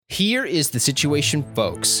Here is the situation,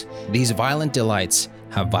 folks. These violent delights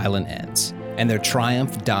have violent ends, and their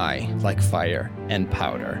triumph die like fire and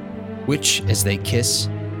powder, which, as they kiss,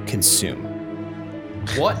 consume.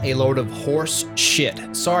 What a load of horse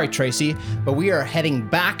shit. Sorry, Tracy, but we are heading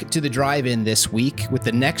back to the drive-in this week with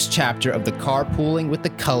the next chapter of the Carpooling with the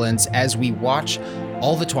Cullens as we watch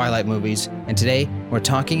all the Twilight movies, and today we're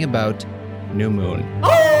talking about New Moon.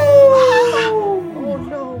 Oh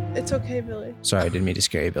no, it's okay, Billy. Sorry, I didn't mean to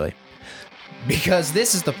scare you, Billy. Because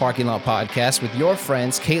this is the Parking Lot Podcast with your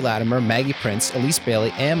friends Kate Latimer, Maggie Prince, Elise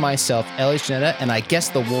Bailey, and myself, Ellie Janetta, and I guess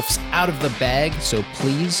the wolf's out of the bag, so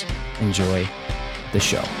please enjoy the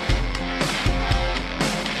show.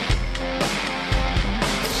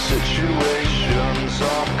 Situations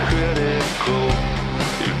are critical.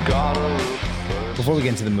 You gotta look first. Before we get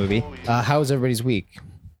into the movie, how was everybody's week?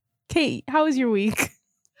 Kate, how was your week?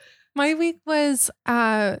 My week was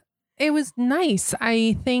it was nice.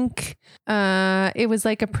 I think it was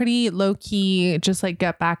like a pretty low key, just like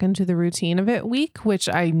get back into the routine of it week, which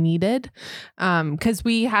I needed. Because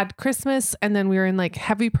we had Christmas and then we were in like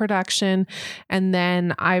heavy production, and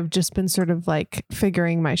then I've just been sort of like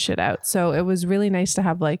figuring my shit out. So it was really nice to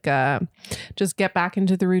have like just get back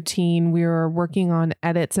into the routine. We were working on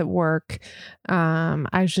edits at work. I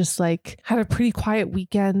was just like had a pretty quiet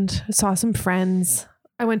weekend. Saw some friends.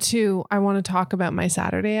 I want to talk about my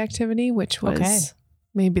Saturday activity, which was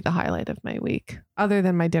maybe the highlight of my week, other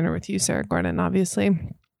than my dinner with you, Sarah Gordon, obviously,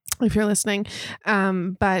 if you're listening.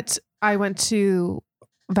 But I went to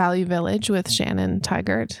Value Village with Shannon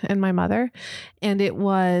Tigert and my mother. And it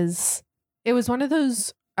was one of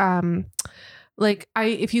those,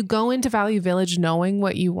 if you go into Value Village knowing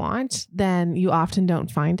what you want, then you often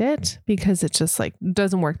don't find it because it just like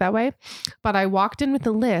doesn't work that way. But I walked in with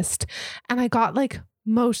a list and I got like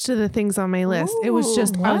most of the things on my list. It was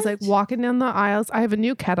just, I was like walking down the aisles. I have a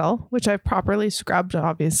new kettle, which I've properly scrubbed,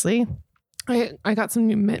 obviously. I got some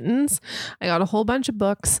new mittens. I got a whole bunch of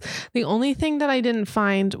books. The only thing that I didn't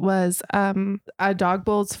find was dog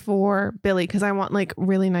bowls for Billy, because I want like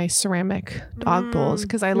really nice ceramic dog bowls,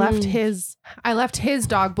 because I left his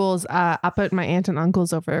dog bowls up at my aunt and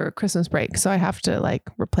uncle's over Christmas break, so I have to like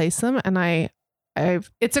replace them. And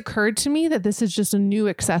it's occurred to me that this is just a new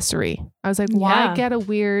accessory. I was like, why get a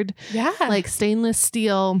weird like stainless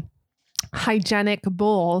steel hygienic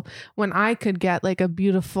bowl when I could get like a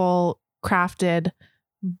beautiful crafted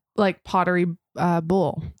like pottery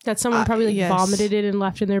bowl that someone probably vomited it and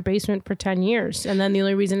left in their basement for 10 years, and then the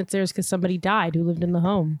only reason it's there is because somebody died who lived in the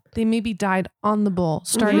home. They maybe died on the bowl,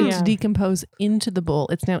 started to decompose into the bowl.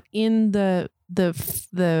 It's now in the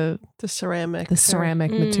ceramic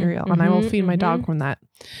material, and I will feed my dog from that,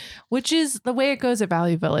 which is the way it goes at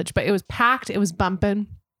Value Village. But it was packed, it was bumping.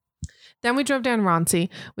 Then we drove down Roncy,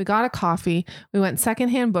 we got a coffee, we went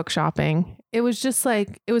secondhand book shopping. It was just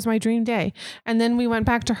like, it was my dream day. And then we went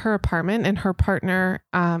back to her apartment, and her partner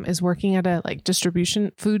is working at a like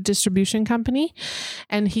food distribution company,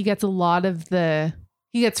 and he gets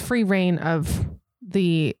free reign of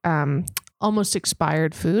the almost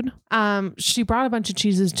expired food. She brought a bunch of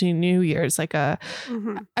cheeses to New Year's, like a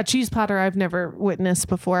cheese platter I've never witnessed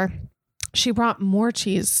before. She brought more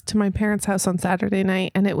cheese to my parents' house on Saturday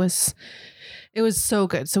night, and it was so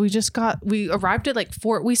good. So we arrived at like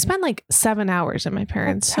 4. We spent like 7 hours at my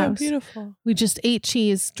parents' house. So beautiful. We just ate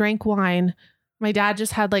cheese, drank wine. My dad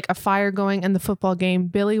just had like a fire going and the football game.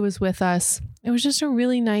 Billy was with us. It was just a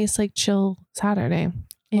really nice, like chill Saturday.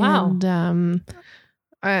 Wow. And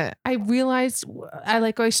I realized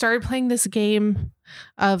I started playing this game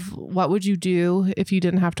of what would you do if you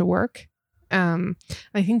didn't have to work.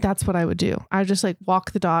 I think that's what I would do. I would just like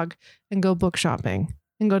walk the dog and go book shopping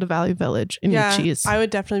and go to Value Village and eat cheese. I would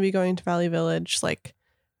definitely be going to Value Village. Like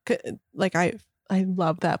I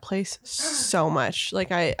love that place so much.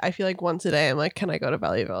 Like I feel like once a day I'm like, can I go to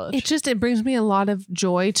Value Village? It brings me a lot of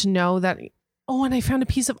joy to know that. Oh, and I found a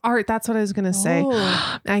piece of art. That's what I was gonna say.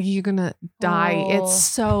 Maggie, you're gonna die. It's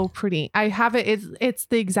so pretty. I have it. It's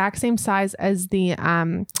the exact same size as the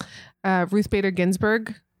Ruth Bader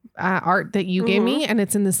Ginsburg art that you gave me, and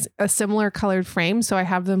it's in a similar colored frame. So I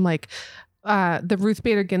have them like the Ruth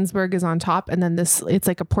Bader Ginsburg is on top, and then it's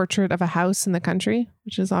like a portrait of a house in the country,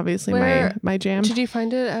 which is obviously my jam. Did you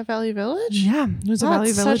find it at Value Village? Yeah, it was a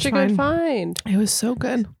Value Village. Such a good find. It was so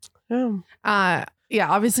good. Yeah,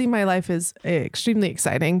 obviously my life is extremely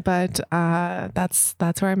exciting, but that's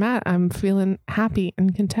where I'm at. I'm feeling happy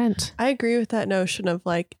and content. I agree with that notion of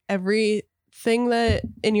like everything that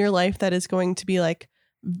in your life that is going to be like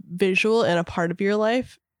visual and a part of your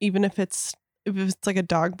life, even if it's like a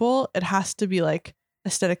dog bowl, it has to be like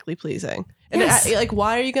aesthetically pleasing. And yes. like,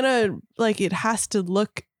 why are you gonna like? It has to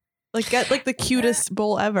look Like get like the cutest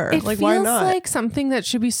bowl ever. It Like feels why not? like something that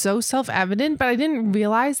should be so self-evident, but I didn't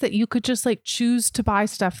realize that you could just like choose to buy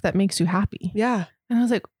stuff that makes you happy. Yeah, And I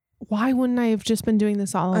was like, why wouldn't I have just been doing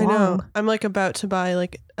this all along? I know. I'm like about to buy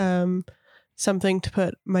like something to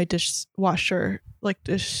put my dishwasher like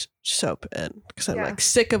dish soap in because I'm Yeah. like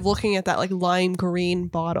sick of looking at that like lime green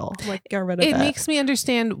bottle. I'm like, get rid of It that. makes me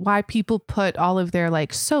understand why people put all of their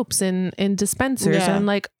like soaps in dispensers Yeah. and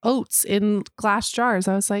like oats in glass jars.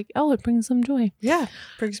 I was like, oh, it brings them joy. Yeah,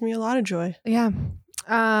 brings me a lot of joy. Yeah.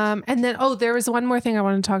 And then, there was one more thing I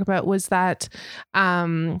wanted to talk about was that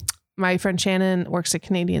my friend Shannon works at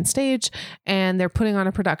Canadian Stage and they're putting on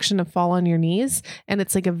a production of Fall on Your Knees. And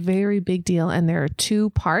it's like a very big deal. And there are 2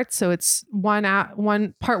 parts. So it's part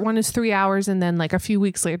 1 is 3 hours. And then like a few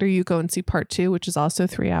weeks later, you go and see part 2, which is also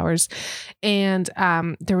 3 hours. And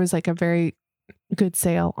there was like a very good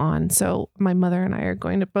sale on. So my mother and I are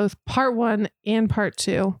going to both part 1 and part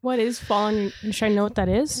 2. What is Fallen? Should I know what that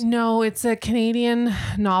is? No, it's a Canadian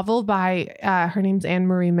novel by her name's Anne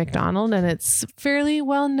Marie MacDonald, and it's fairly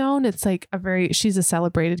well known. It's like she's a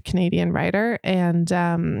celebrated Canadian writer, and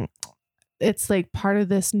it's like part of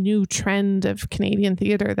this new trend of Canadian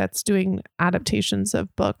theater that's doing adaptations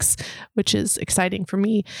of books, which is exciting for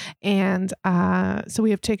me. And so we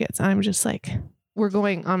have tickets. I'm just like, we're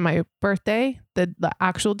going on my birthday, the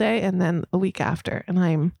actual day, and then a week after, and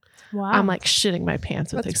I'm like shitting my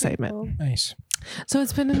pants with That's pretty excitement. cool. Nice. So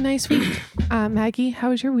it's been a nice week. Maggie, how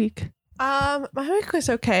was your week? My week was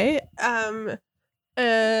okay.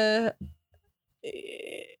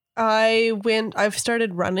 I've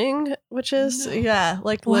started running, which is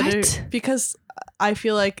like What? because I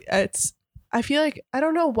feel like I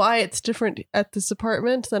don't know why it's different at this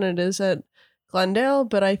apartment than it is at Glendale,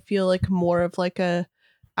 but I feel like more of like a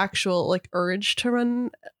actual like urge to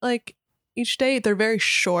run like each day. They're very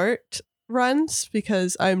short runs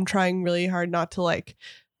because I'm trying really hard not to like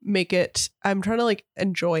make it. I'm trying to like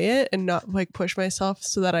enjoy it and not like push myself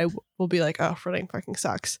so that I will be like, oh, running fucking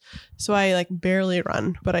sucks. So I like barely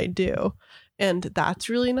run, but I do, and that's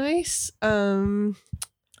really nice. Are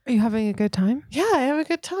you having a good time? Yeah, I have a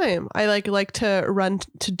good time. I like to run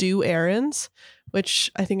to do errands, which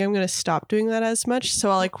I think I'm going to stop doing that as much. So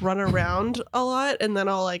I'll like run around a lot and then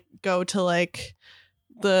I'll like go to like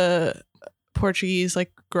the Portuguese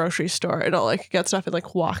like grocery store and I'll like get stuff and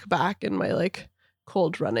like walk back in my like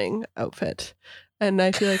cold running outfit. And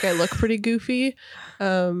I feel like I look pretty goofy.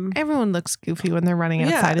 Everyone looks goofy when they're running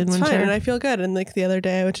outside in it's winter. fine, and I feel good. And like the other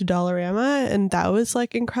day I went to Dollarama and that was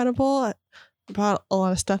like incredible. I bought a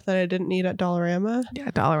lot of stuff that I didn't need at Dollarama.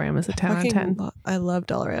 Yeah, Dollarama's a 10 out of 10. I love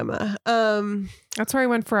Dollarama. That's where I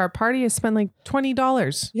went for our party. I spent like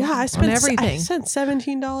 $20. Yeah, I on spent everything. I spent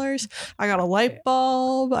 $17. I got a light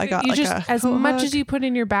bulb. I got you like just a as coat much hook. as you put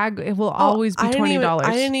in your bag, it will always be $20.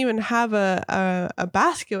 I didn't even have a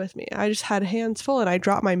basket with me. I just had hands full, and I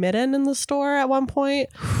dropped my mitten in the store at one point.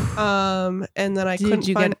 And then I couldn't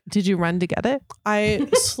find. Did you run to get it? I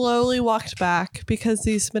slowly walked back because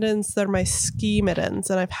these mittens, they're my ski mittens,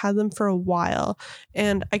 and I've had them for a while.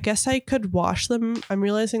 And I guess I could wash them. I'm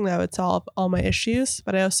realizing that would solve all my issues,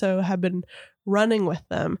 but I also have been running with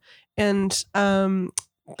them, and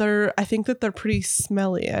I think that they're pretty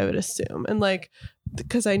smelly, I would assume, and like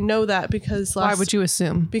because I know that because Why would you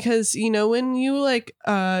assume? because you know when you like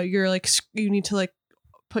you're like you need to like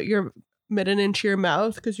put your mitten into your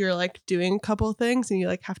mouth because you're like doing a couple of things and you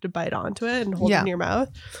like have to bite onto it and hold it in your mouth.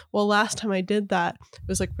 Well, last time I did that, it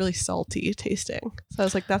was like really salty tasting, so I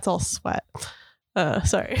was like, that's all sweat.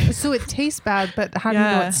 Sorry. So it tastes bad, but how do you know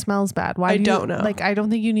Yeah. it smells bad? Why I do you, don't know. Like, I don't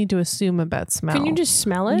think you need to assume about smell. Can you just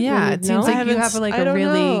smell it? Yeah, and it seems know? like you have like I a don't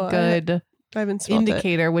really know. good I haven't smelled it.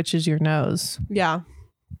 indicator, which is your nose. Yeah.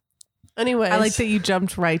 Anyways, I like that you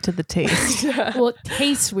jumped right to the taste. Yeah. Well, it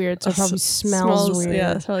tastes weird, so it probably smells weird.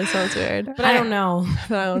 Yeah, it probably smells weird. But I don't know.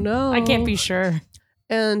 But I don't know. I can't be sure.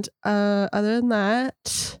 And other than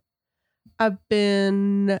that, I've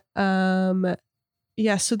been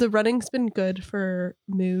so the running's been good for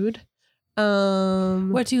mood.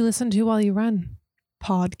 What do you listen to while you run?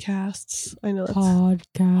 Podcasts? I know that's Podcast.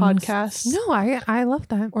 podcasts. No, I love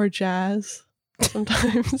that. Or jazz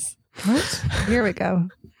sometimes. What? Here we go.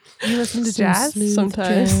 You listen to Some jazz? smooth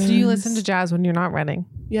Sometimes. jazz. Do you listen to jazz when you're not running?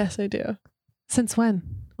 Yes, I do. Since when?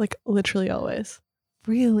 Like literally always.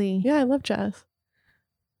 Really? Yeah, I love jazz.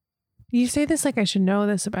 You say this like I should know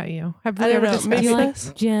this about you. Have we I don't ever know. discussed Maybe You like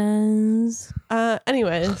this? jazz?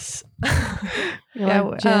 Anyways. You Yeah,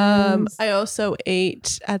 like jazz? I also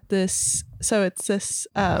ate at this, so it's this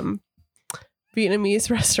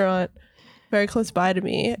Vietnamese restaurant very close by to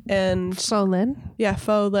me. And Solin. yeah,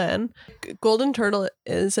 Faux Lin. Golden Turtle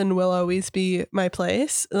is and will always be my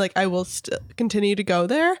place. Like, I will continue to go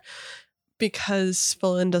there because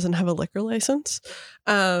Faux Lin doesn't have a liquor license.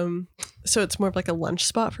 So it's more of like a lunch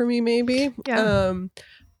spot for me, maybe. Yeah.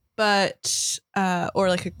 But or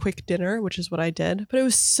like a quick dinner, which is what I did. But it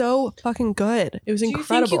was so fucking good. It was Do you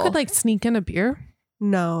incredible. think you could like sneak in a beer?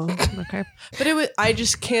 No. Okay. But it was, I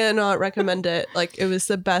just cannot recommend it. Like, it was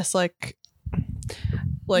the best, like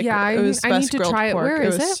Yeah, it was I best need to grilled try it. pork. Where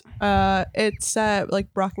is was, it's at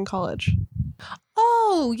like Brocken College.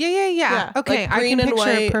 Oh, yeah. Yeah, Okay, like I green can and picture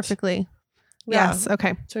it white. perfectly. Yeah. Yes.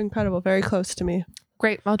 Okay. So incredible, very close to me.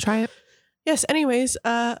 Great. I'll try it. Yes. Anyways,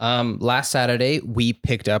 Last Saturday we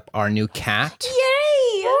picked up our new cat.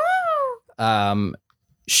 yay!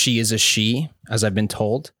 She is a she, as I've been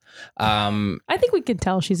told. I think we can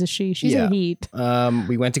tell she's a she. She's Yeah. in heat.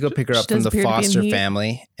 We went to go pick her She up from does the appear to be in foster heat.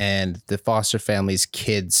 family, and the foster family's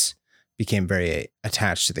kids became very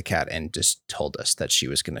attached to the cat and just told us that she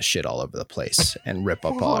was going to shit all over the place and rip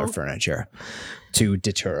up all our furniture to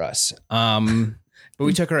deter us. But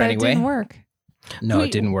we took her But anyway. It didn't work. No, Wait,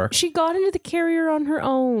 it didn't work. She got into the carrier on her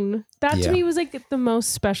own. That Yeah. to me was like the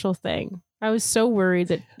most special thing. I was so worried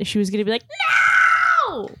that she was going to be like,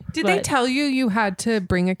 no! Did they But tell you had to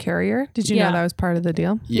bring a carrier? Did you Yeah. know that was part of the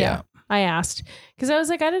deal? Yeah. I asked. Because I was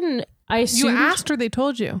like, I You assumed. asked or they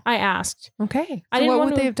told you? I asked. Okay. I So didn't what want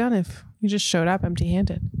would to- they have done if you just showed up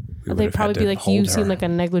empty-handed? We They'd would've had probably to be like, hold you her. seem like a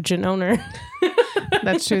negligent owner.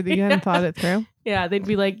 That's true. That you hadn't thought it through. Yeah, they'd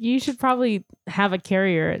be like, you should probably have a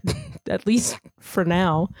carrier at least for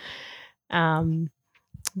now.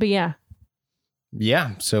 But yeah,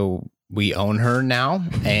 Yeah. So we own her now,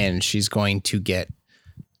 and she's going to get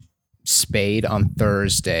spayed on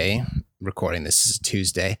Thursday. Recording this is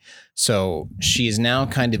Tuesday. So she is now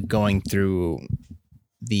kind of going through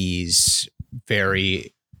these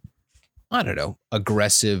very, I don't know,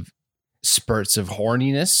 aggressive spurts of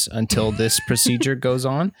horniness until this procedure goes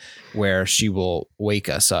on, where she will wake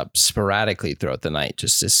us up sporadically throughout the night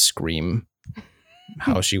just to scream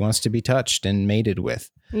how she wants to be touched and mated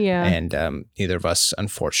with. yeah. And neither of us,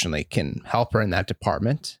 unfortunately, can help her in that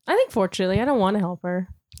department. I think fortunately, I don't want to help her.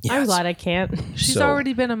 I'm Yes. glad I can't. She's So-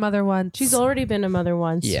 already been a mother once. She's already been a mother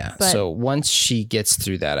once. Yeah. But So once she gets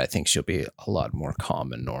through that, I think she'll be a lot more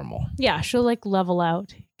calm and normal. yeah, she'll like level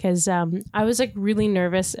out. Because I was like really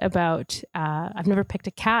nervous about, I've never picked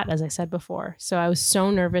a cat, as I said before. So I was so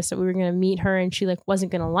nervous that we were going to meet her and she like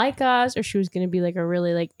wasn't going to like us, or she was going to be like a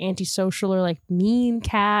really like antisocial or like mean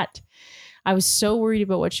cat. I was so worried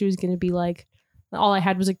about what she was going to be like. All I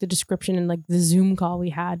had was like the description and like the Zoom call we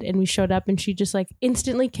had. And we showed up and she just like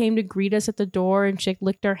instantly came to greet us at the door and she like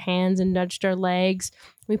licked our hands and nudged our legs.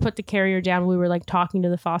 We put the carrier down. We were like talking to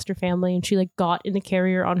the foster family and she like got in the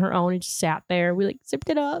carrier on her own and just sat there. We like zipped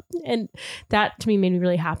it up. And that to me made me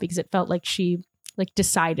really happy because it felt like she like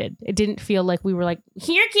decided. It didn't feel like we were like,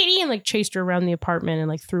 here, kitty, and like chased her around the apartment and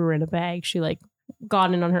like threw her in a bag. She like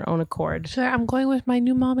got in on her own accord. So I'm going with my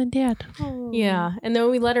new mom and dad. Yeah. And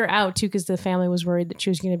then we let her out too because the family was worried that she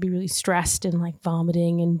was going to be really stressed and like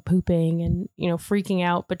vomiting and pooping and, you know, freaking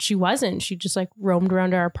out. But she wasn't. She just like roamed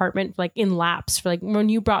around our apartment like in laps. For like when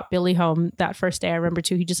you brought Billy home that first day, I remember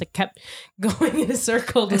too, he just like kept going in a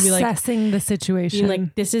circle to be like, Assessing the situation. being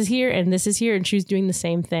like, this is here and this is here. And she was doing the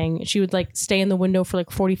same thing. She would like stay in the window for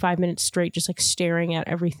like 45 minutes straight, just like staring at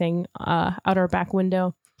everything out our back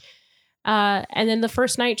window. And then the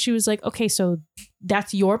first night she was like, okay, so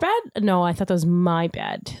that's your bed? No, I thought that was my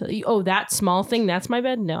bed. Oh, that small thing, that's my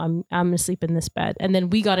bed? No, I'm gonna sleep in this bed. And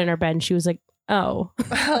then we got in our bed and she was like, oh,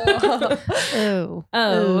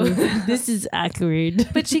 oh. this is awkward.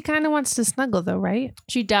 But she kind of wants to snuggle though, right?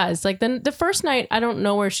 She does. Like then the first night, I don't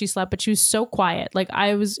know where she slept, but she was so quiet. Like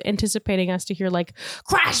I was anticipating us to hear like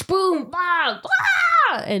crash, boom, blah,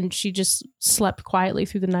 blah, and she just slept quietly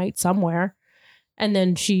through the night somewhere. And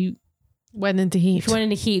then she Went into heat. went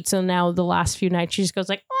into heat. So now the last few nights, she just goes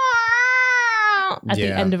like "Wow," at the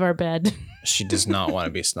Yeah. end of our bed. She does not want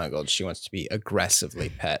to be snuggled. She wants to be aggressively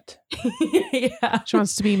pet. Yeah. She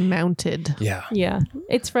wants to be mounted. Yeah. Yeah,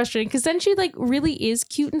 it's frustrating because then she like really is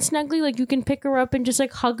cute and snuggly. Like you can pick her up and just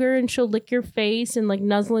like hug her and she'll lick your face and like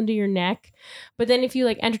nuzzle into your neck. But then if you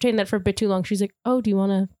like entertain that for a bit too long, she's like, "Oh, do you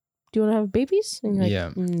want to have babies?" And you're like,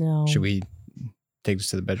 Yeah. "No." Should we take this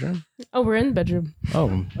to the bedroom? Oh, we're in the bedroom.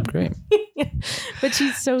 Oh, great. But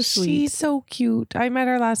she's so sweet. She's so cute. I met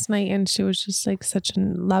her last night and she was just like such a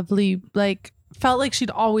lovely, like felt like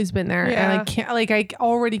she'd always been there. Yeah. And I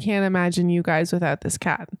already can't imagine you guys without this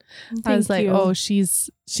cat. I was like, oh, she's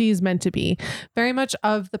meant to be very much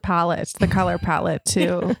of the palette, the color palette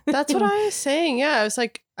too. That's what I was saying. Yeah, I was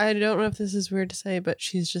like, I don't know if this is weird to say, but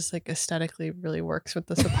she's just like aesthetically really works with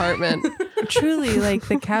this apartment. Truly, like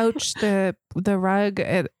the couch, the rug,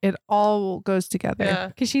 it all goes together. Yeah.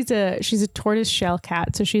 Because she's a tortoise shell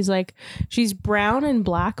cat, so she's brown and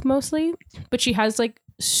black mostly, but she has like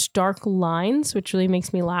stark lines, which really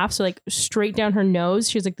makes me laugh. So like straight down her nose,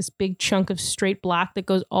 she has like this big chunk of straight black that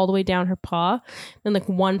goes all the way down her paw. Then like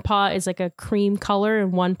one paw is like a cream color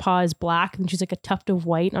and one paw is black, and she's like a tuft of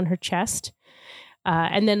white on her chest.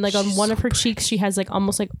 And then like on one of her cheeks, she has like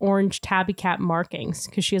almost like orange tabby cat markings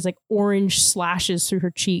because she has like orange slashes through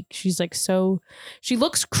her cheek. She's like she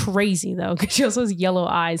looks crazy though because she also has yellow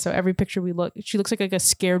eyes. So every picture she looks like a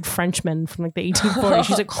scared Frenchman from like the 1840s.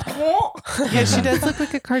 She's like, Yeah, she does look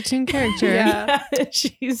like a cartoon character. yeah,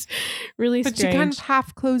 she's really But strange. she kind of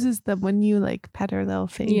half closes them when you like pet her little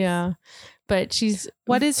face. Yeah, but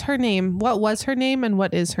What is her name? What was her name and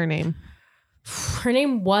what is her name? her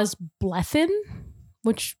name was Blethin,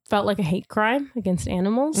 which felt like a hate crime against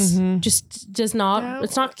animals. Mhm. Just does not. Yeah.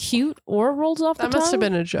 It's not cute or rolls off That the must have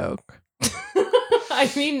tongue. been a joke. I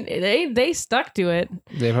mean, they stuck to it.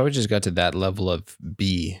 They probably just got to that level of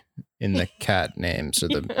B in the cat names or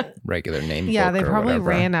the regular name. Yeah, book they or probably whatever.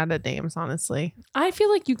 ran out of names, honestly. I feel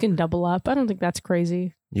like you can double up. I don't think that's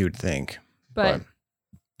crazy. You'd think. But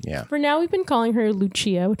Yeah. for now, we've been calling her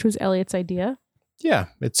Lucia, which was Elliot's idea. Yeah.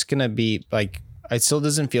 It's going to be like, it still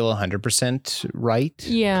doesn't feel 100% right.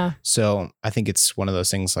 Yeah. So I think it's one of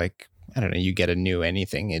those things like, I don't know, you get a new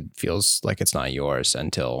anything, it feels like it's not yours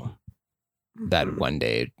until that one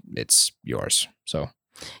day it's yours. So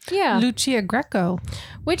Yeah. Lucia Greco.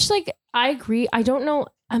 Which, like, I agree. I don't know.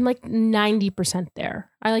 I'm like 90% there.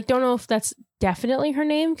 I like don't know if that's definitely her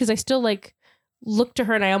name because I still like look to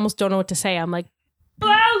her and I almost don't know what to say. I'm like,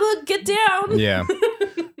 look, get down. yeah.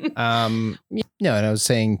 No, and I was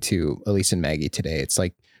saying to Elise and Maggie today, it's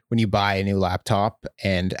like when you buy a new laptop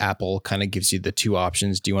and Apple kind of gives you the two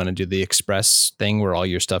options. Do you want to do the express thing where all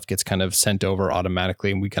your stuff gets kind of sent over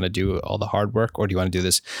automatically and we kind of do all the hard work? Or do you want to do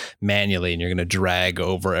this manually and you're going to drag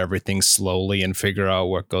over everything slowly and figure out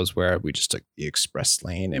what goes where? We just took the express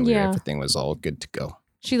lane and Yeah. everything was all good to go.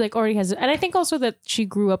 She like already has it. And I think also that she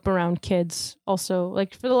grew up around kids also.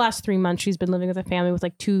 Like for the last 3 months, she's been living with a family with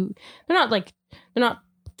like they're not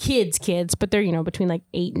kids, but they're, between like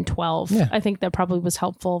 8 and 12. Yeah. I think that probably was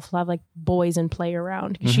helpful to have like boys and play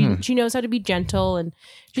around. Mhm. She knows how to be gentle and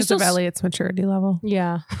she's Because of still Elliot's maturity level.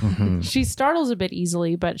 Yeah. Mhm. She startles a bit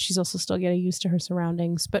easily, but she's also still getting used to her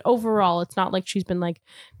surroundings. But overall, it's not like she's been like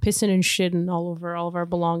pissing and shitting all over all of our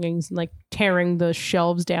belongings and like tearing the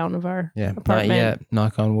shelves down of our Yeah, apartment. not yet.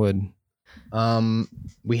 Knock on wood.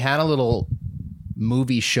 We had a little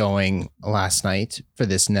movie showing last night for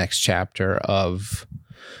this next chapter of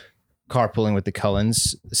Carpooling with the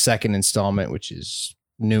Cullens, second installment, which is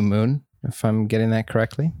New Moon, if I'm getting that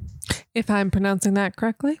correctly. If I'm pronouncing that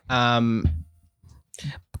correctly.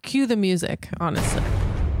 Cue the music, honestly.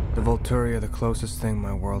 The Volturi are the closest thing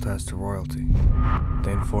my world has to royalty.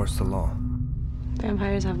 They enforce the law.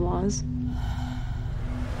 Vampires have laws.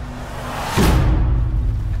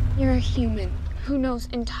 You're a human who knows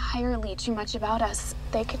entirely too much about us.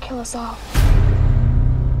 They could kill us all.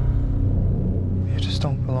 You just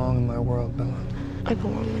don't belong in my world, Bella. I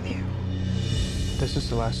belong with you. This is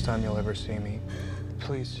the last time you'll ever see me.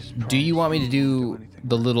 Please just Do you want me to do anything.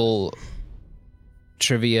 the little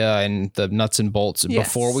trivia and the nuts and bolts Yes.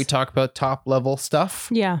 before we talk about top level stuff?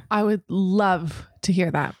 Yeah. I would love to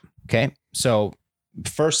hear that. Okay. So,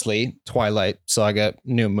 firstly, Twilight Saga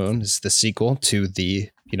New Moon is the sequel to the,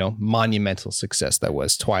 monumental success that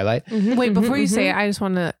was Twilight. Wait, before you say it, I just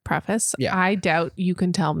want to preface. Yeah. I doubt you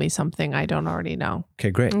can tell me something I don't already know.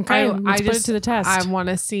 Okay, great. Okay, I let's put it just- to the test. I want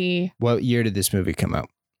to see. What year did this movie come out?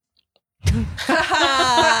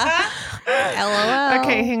 LOL.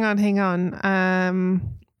 Okay, hang on.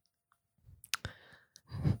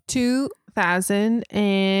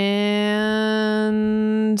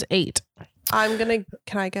 2008.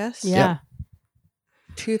 Can I guess? yeah.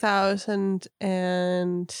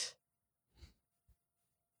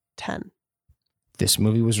 2010. This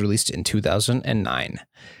movie was released in 2009.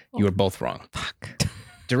 You were both wrong. Fuck.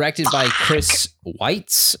 Directed by Chris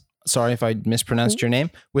Weitz. Sorry if I mispronounced your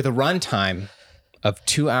name. With a runtime of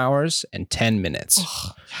 2 hours and 10 minutes.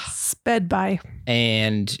 Sped by.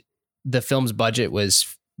 And the film's budget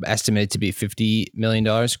was estimated to be $50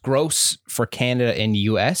 million. Gross for Canada and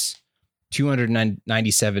US,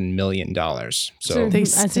 $297 million. So They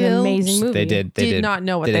that's an still amazing movie. they did. Did not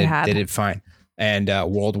know what they they did, had. They did fine. and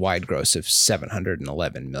worldwide gross of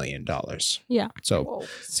 $711 million. Yeah. So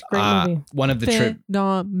It's a great movie. one of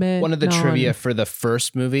the trivia for the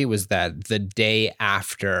first movie was that the day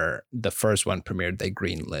after the first one premiered, they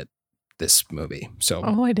greenlit this movie. So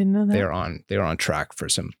Oh, I didn't know that. they're on track for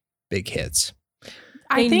some big hits.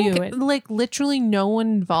 I They think knew it. like literally no one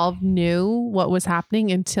involved knew what was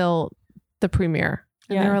happening until the premiere.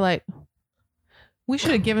 And they Yeah. were like, we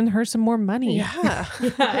should have given her some more money. Yeah.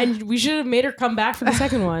 Yeah, and we should have made her come back for the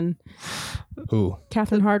second one. Who?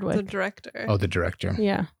 Catherine The Hardwicke. director. Oh, the director.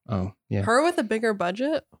 Yeah. Oh, yeah. Her with a bigger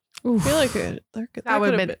budget. I Oof. feel like That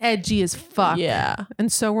would have been edgy as fuck. Yeah,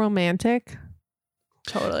 And so romantic.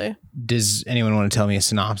 totally. Does anyone want to tell me a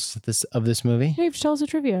synopsis of this movie? Dave, tell us the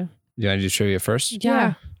trivia. Do you want to do trivia first?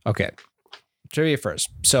 Yeah. Okay. Trivia first.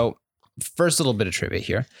 So, first little bit of trivia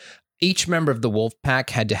here. Each member of the wolf pack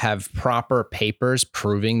had to have proper papers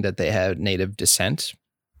proving that they had native descent.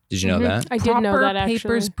 Did you know Mhm. that? I did know Proper that actually.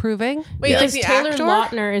 papers proving. Wait, Yeah. like Because the Taylor actor?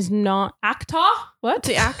 Lautner is not actor. What?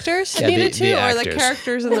 The actors Yeah, needed the to, or the actors.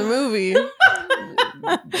 characters in the movie?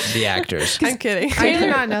 The actors. I'm kidding. I did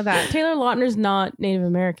not know that. Taylor Lautner's not Native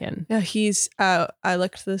American. Yeah, he's. I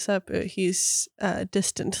looked this up. He's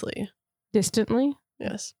distantly. Distantly.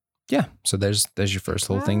 Yes. Yeah. So there's your first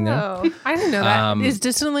little thing there. Wow. I didn't know that. Um, It's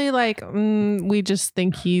distantly like, we just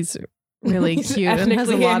think he's really He's cute and has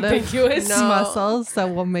a ethnically lot of ambiguous. No. muscles, so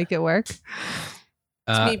we'll make it work.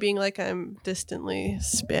 It's me being like I'm distantly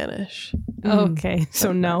Spanish. Okay,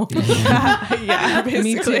 so no. Yeah, Me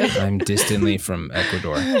basically. too. I'm distantly from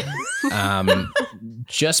Ecuador.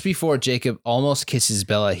 Just before Jacob almost kisses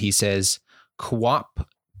Bella, he says, "Quap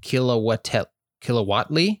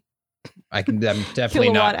kilowattly." I'm definitely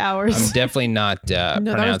Kilowatt not. hours. I'm definitely not No, that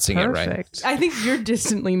was pronouncing it right. perfect. I think you're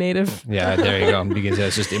distantly native. Yeah, there you go. Because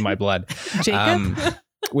that's just in my blood. Jacob?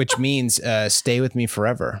 Which means stay with me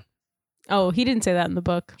forever. Oh, he didn't say that in the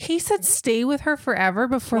book. He said stay with her forever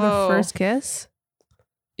before Whoa. the first kiss.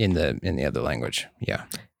 In the other language. Yeah.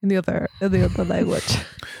 In the other language.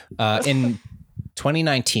 In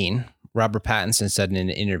 2019, Robert Pattinson said in an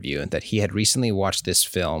interview that he had recently watched this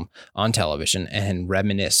film on television and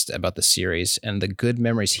reminisced about the series and the good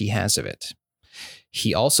memories he has of it.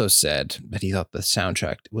 He also said that he thought the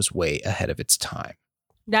soundtrack was way ahead of its time.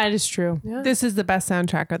 That is true. Yeah. This is the best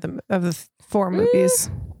soundtrack of the four movies.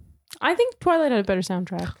 I think Twilight had a better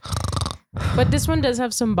soundtrack. But this one does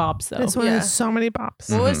have some bops though. This one Yeah. has so many bops.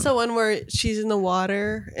 What was the one where she's in the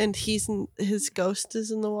water and his ghost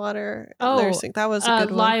is in the water? Oh, That was a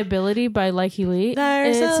good one. Liability by Likey Lee.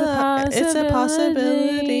 It's a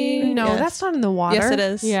possibility. No, Yes. that's not in the water. Yes, it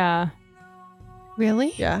is. Yeah.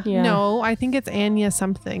 Really? Yeah. Yeah. No, I think it's Anya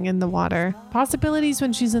something in the water. Possibilities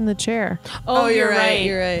when she's in the chair. Oh, you're right.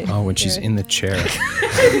 You're right. Oh, when she's in the chair.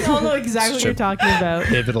 We all know exactly what you're talking about.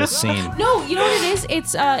 Pivotal scene. No, you know what it is?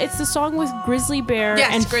 It's the song with Grizzly Bear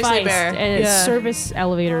Yes, and Grizzly Feist, Bear. and Yeah. Service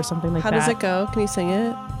Elevator or something like How that. does it go? Can you sing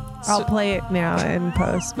it? I'll play it now in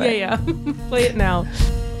post. But Yeah, yeah. Play it now.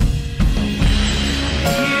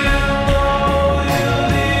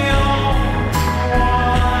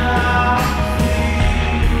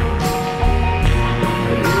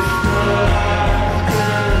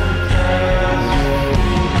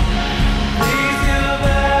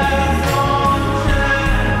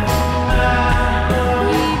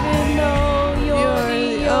 Even though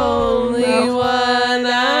you're the only one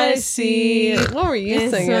I see. What were you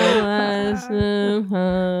It's singing?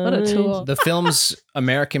 what What a tool. The film's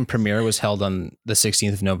American premiere was held on the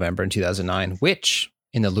 16th of November in 2009, which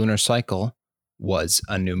in the lunar cycle was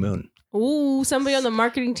a new moon. Ooh, somebody on the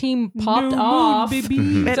marketing team popped New moon, off.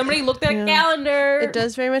 Mhm. Somebody looked at a Yeah. calendar. It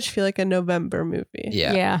does very much feel like a November movie.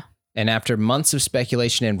 Yeah. Yeah. And after months of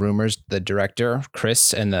speculation and rumors, the director,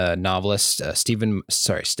 Chris, and the novelist,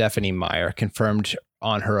 Stephanie Meyer, confirmed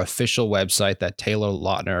on her official website that Taylor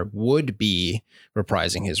Lautner would be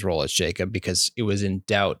reprising his role as Jacob because it was in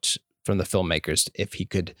doubt from the filmmakers if he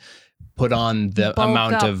could put on the Bulk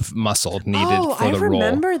amount up. of muscle needed for I the role.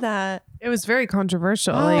 remember that. it was very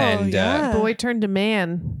controversial. Oh, Like, And, yeah. boy turned to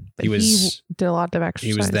man. But He did a lot of exercise.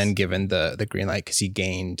 He was then given the green light because he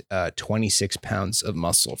gained 26 pounds of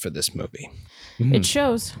muscle for this movie. It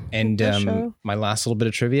shows. And does show. my last little bit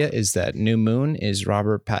of trivia is that New Moon is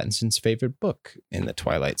Robert Pattinson's favorite book in the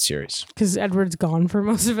Twilight series. Because Edward's gone for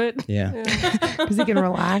most of it. Yeah. because he can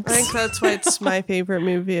relax. I think that's why it's my favorite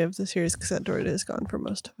movie of the series because Edward is gone for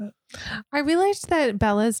most of it. I realized that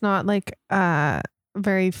Bella's not like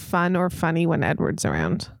very fun or funny when Edward's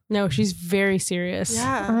around. No, she's very serious.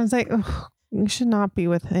 I was like, ugh, you should not be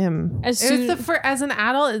with him. As It was soon- as an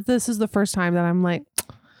adult, this is the first time that I'm like,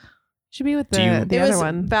 Should be with Do you- the it other was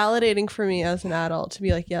one. validating for me as an adult to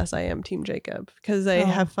be like, yes, I am Team Jacob because they Oh.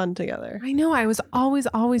 have fun together. I know. I was always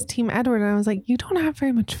Team Edward, and I was like, you don't have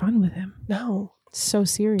very much fun with him. No. So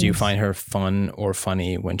serious. Do you find her fun or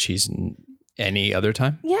funny when she's any other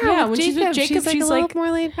time? Yeah, with when she's with Jacob, like she's a little like-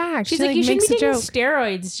 more laid back. She's she like, you should makes be a taking joke.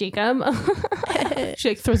 steroids, Jacob. She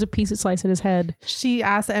like throws a pizza slice at his head. She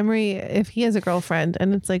asked Emery if he has a girlfriend,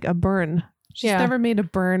 and it's like a burn. She's Yeah. never made a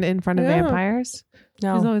burn in front of Yeah. vampires. She's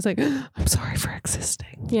No. always like, I'm sorry for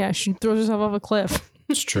existing. Yeah, she throws herself off a cliff.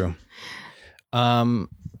 It's true.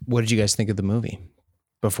 What did you guys think of the movie?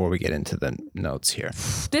 Before we get into the notes here.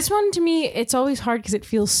 This one to me, it's always hard because it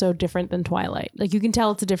feels so different than Twilight. Like you can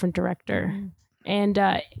tell it's a different director, and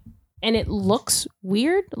it looks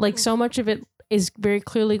weird. Like so much of it is very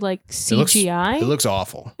clearly like CGI. It looks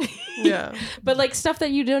awful. Yeah. But like stuff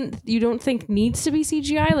that you don't think needs to be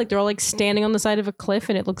CGI, like they're all like standing on the side of a cliff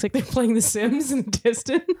and it looks like they're playing The Sims in the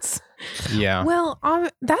distance. Yeah. Well,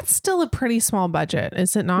 that's still a pretty small budget,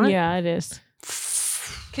 is it not? Yeah, it is.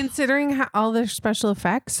 Considering how, all their special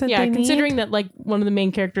effects that Yeah, they considering need, that like one of the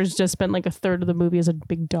main characters just spent like a third of the movie as a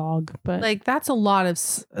big dog, but like that's a lot of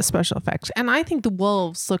special effects. And I think the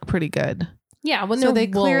wolves look pretty good. yeah, when So they're they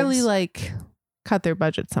clearly wolves. like cut their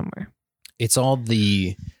budget somewhere. It's all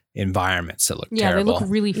the environments that look yeah, terrible. they look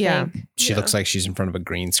really Yeah. fake. She Yeah. looks like she's in front of a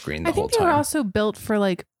green screen the I whole think they were time. also built for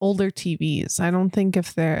like older TVs. I don't think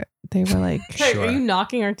if they were like Hey, Sure. Are you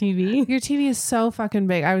knocking our TV? your TV is so fucking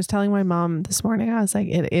big. I was telling my mom this morning, I was like,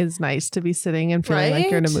 it is nice to be sitting and feeling like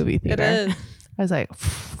you're in a Right? movie It theater. is. I was like,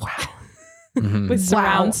 wow. Mhm. With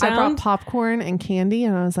surround Wow. I brought sound. popcorn and candy,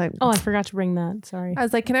 and I was like, Oh, I forgot to bring that. Sorry. I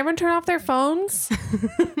was like, can everyone turn off their phones?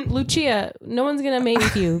 Lucia, no one's gonna mate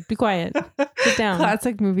with you. Be quiet. Sit down.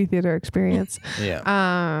 Classic movie theater experience.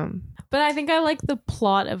 Yeah. But I think I like the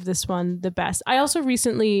plot of this one the best. I also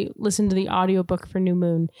recently listened to the audiobook for New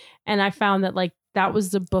Moon, and I found that like that was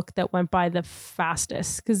the book that went by the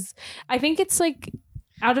fastest because I think it's like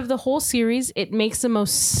out of the whole series, it makes the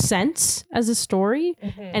most sense as a story,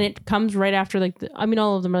 and it comes right after like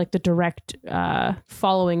all of them are like the direct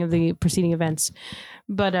following of the preceding events,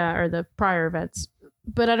 but or the prior events.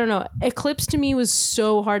 But I don't know. Eclipse to me was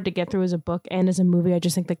so hard to get through as a book and as a movie. I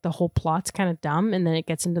just think like the whole plot's kind of dumb, and then it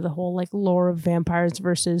gets into the whole like lore of vampires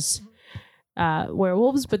versus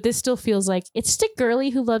werewolves. But this still feels like it's just a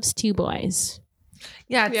girly who loves two boys.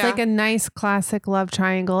 Yeah, it's Yeah. like a nice classic love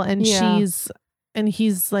triangle, and Yeah.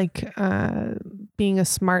 he's like being a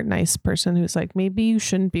smart, nice person who's like, maybe you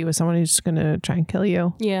shouldn't be with someone who's just gonna try and kill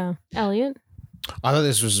you. Yeah, Elliot. I thought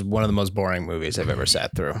this was one of the most boring movies I've ever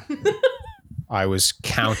sat through. I was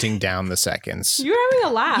counting down the seconds. You were having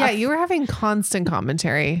a laugh. Yeah, you were having constant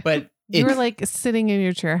commentary. But You were like sitting in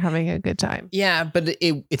your chair having a good time. yeah, but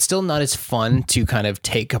it's still not as fun to kind of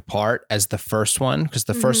take apart as the first one because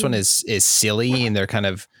the first one is silly and they're kind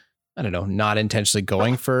of, I don't know, not intentionally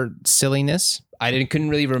going for silliness. I couldn't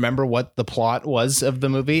really remember what the plot was of the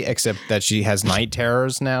movie except that she has night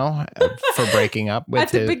terrors now for breaking up with At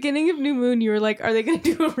the beginning of New Moon, you were like, "Are they going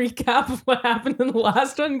to do a recap of what happened in the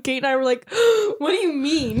last one?" And Kate and I were like, "What do you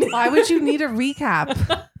mean? Why would you need a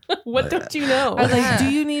recap? What don't you know?" I was like, do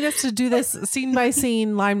you need us to do this scene by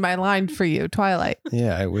scene, line by line for you, Twilight?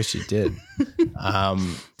 Yeah, I wish you did.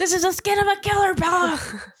 This is a skin of a killer, Bella.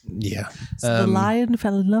 Yeah. So the lion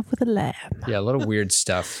fell in love with the lamb. Yeah, a lot of weird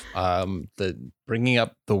stuff. The bringing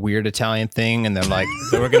up the weird Italian thing, and then like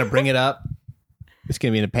so we're gonna bring it up. It's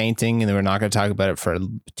gonna be in a painting, and then we're not gonna talk about it for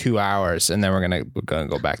 2 hours, and then we're gonna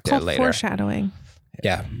go back there Called later. foreshadowing.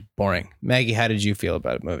 Yeah, boring. Maggie, how did you feel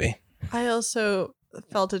about the movie? I also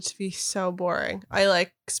felt it to be so boring. I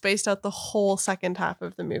like spaced out the whole second half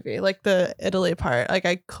of the movie, like the Italy part. Like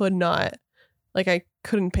I couldn't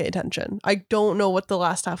pay attention. I don't know what the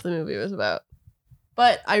last half of the movie was about,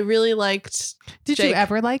 but I really liked. Did you Jake.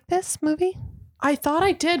 ever like this movie? I thought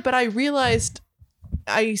I did, but I realized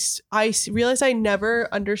I realized I never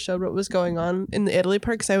understood what was going on in the Italy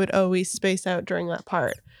part because I would always space out during that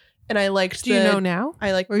part. And I liked. Do you know now?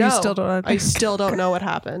 I like. Or no, you still don't I still don't know what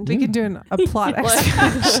happened. We can do a plot Like-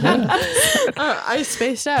 explanation. I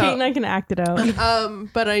spaced Kate out. and I can act it out.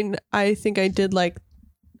 But I think I did like.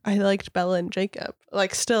 I liked Bella and Jacob.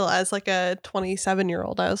 Like still as like a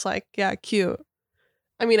 27-year-old, I was like, yeah, cute.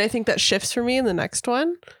 I mean, I think that shifts for me in the next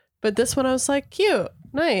one, but this one I was like, cute,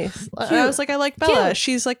 nice. I was like, I like Bella. Cute.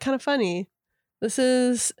 She's like kind of funny.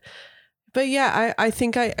 But yeah, I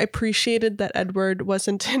think I appreciated that Edward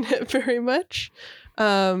wasn't in it very much.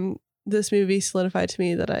 This movie solidified to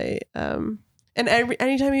me that and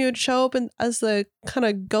anytime he would show up as the kind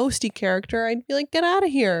of ghosty character, I'd be like, get out of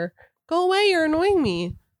here. Go away, you're annoying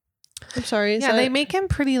me. I'm sorry. Yeah, they make him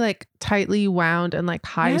pretty like tightly wound and like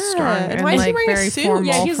high strung and and why is he like wearing a very suit? formal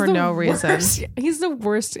Yeah, he's for the no reason. worst- He's the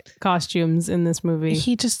worst costumes in this movie.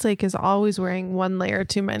 He just like is always wearing one layer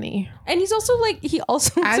too many. And he's also like, he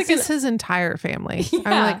also looks As like is his entire family. Yeah.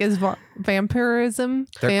 I'm like, is vampirism?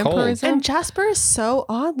 They're cold. Vampirism? And Jasper is so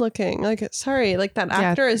odd looking. Like, sorry, like that Yeah.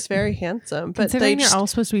 actor is very handsome, but Considering they you're just, all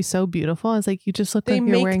supposed to be so beautiful, it's like you just look they like you're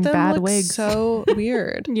make wearing them bad look wigs. so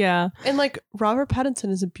weird. yeah. And like Robert Pattinson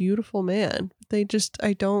is a beautiful man.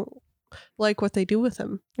 I don't like what they do with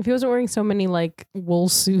him. If he wasn't wearing so many like wool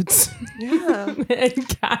suits Yeah. and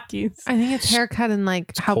khakis. I think it's haircut and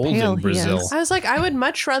like how cold in pale he Brazil. is. I was like, I would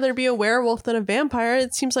much rather be a werewolf than a vampire.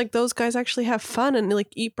 It seems like those guys actually have fun and like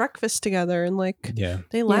eat breakfast together and like Yeah.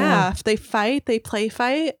 they laugh, they fight, they play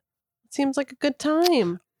fight. It seems like a good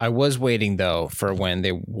time. I was waiting though for when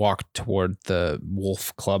they walked toward the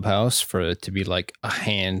wolf clubhouse for it to be like a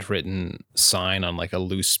handwritten sign on like a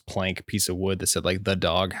loose plank piece of wood that said like the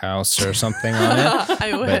dog house or something on it.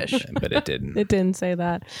 I wish. But it didn't. It didn't say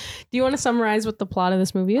that. Do you want to summarize what the plot of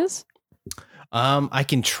this movie is? I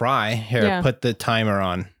can try. Here, Yeah. put the timer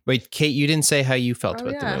on. Wait, Kate, you didn't say how you felt Oh,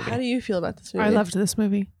 about the movie. How do you feel about this movie? I loved this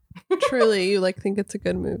movie. Truly, you like think it's a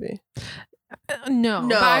good movie. No, No,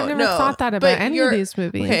 but I've never no, thought that but about any of you're- these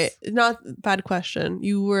movies. Okay, not bad question.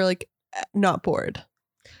 You were like not bored.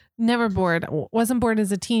 Never bored. Wasn't bored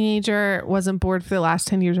as a teenager. Wasn't bored for the last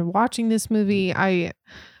 10 years of watching this movie.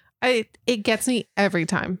 It gets me every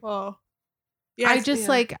time. Well, I just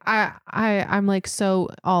like I'm like so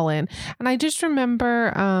all in. And I just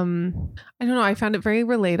remember I don't know, I found it very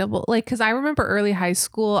relatable. Like cuz I remember early high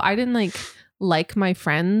school, I didn't like my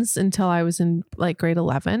friends until I was in like grade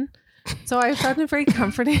 11. So I found it very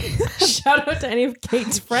comforting. Shout out to any of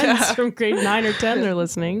Kate's friends Yeah. from grade 9 or 10 they're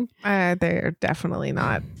listening. They're definitely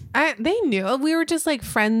not. They knew we were just like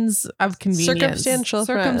friends of convenience.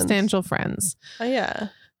 Circumstantial friends. Yeah.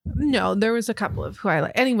 No, there was a couple of who I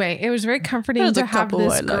like. Anyway, it was very comforting There's to a have couple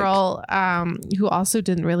this I like. girl who also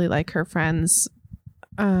didn't really like her friends.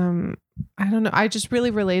 I don't know. I just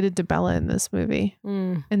really related to Bella in this movie.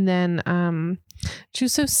 Mm. And then she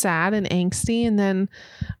was so sad and angsty, and then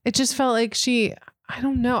it just felt like I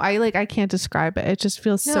don't know. I can't describe it. It just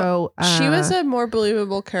feels No, so She was a more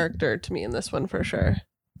believable character to me in this one for sure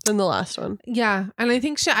than the last one. yeah. And I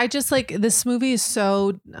think I just like this movie is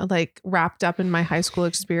so like wrapped up in my high school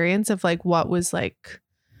experience of like what was like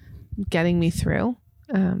getting me through.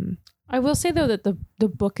 I will say though that the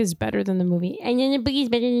book is better than the movie, and then the book is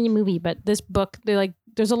better than the movie. But this book,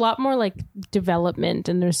 there's a lot more like development,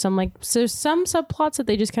 and there's some subplots that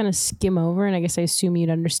they just kind of skim over, and I guess I assume you'd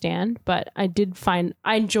understand. But I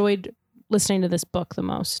enjoyed listening to this book the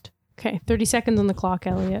most. Okay, 30 seconds on the clock,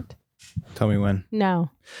 Elliot. Tell me when.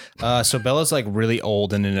 Now, So Bella's like really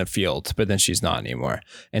old and in a field, but then she's not anymore.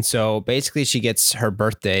 And so basically she gets her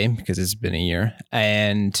birthday because it's been a year,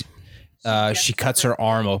 and she cuts her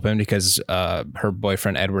arm open because her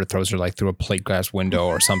boyfriend Edward throws her like through a plate glass window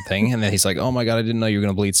or something. And then he's like, oh my God, I didn't know you were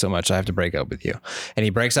going to bleed so much. I have to break up with you. And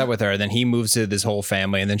he breaks up with her. Then he moves to this whole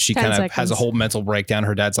family. And then she 10 kind of seconds. has a whole mental breakdown.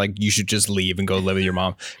 Her dad's like, you should just leave and go live with your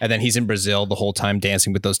mom. And then he's in Brazil the whole time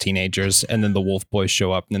dancing with those teenagers. And then the wolf boys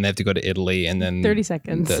show up and then they have to go to Italy. And then 30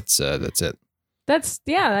 seconds. That's it. That's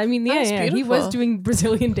I mean, That's He was beautiful. doing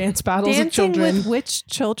Brazilian dance battles with Dancing children. with which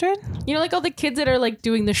children? You know, like all the kids that are like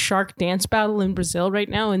doing the shark dance battle in Brazil right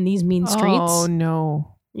now in these mean streets. Oh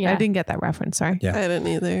no. Yeah. I didn't get that reference. Sorry. Yeah. I didn't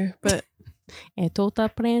either, but É toda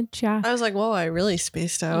prancha. I was like, whoa, I really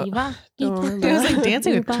spaced out. Iva, Don't Ita, remember. It was like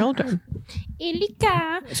dancing with Iva, children.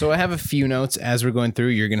 Ilika. So I have a few notes as we're going through.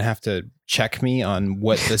 You're going to have to check me on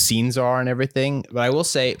what the scenes are and everything. But I will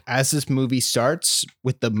say, as this movie starts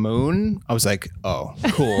with the moon, I was like, oh,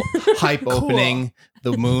 cool. Hype opening,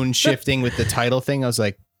 the moon shifting with the title thing. I was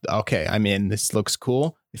like, okay, I'm in. This looks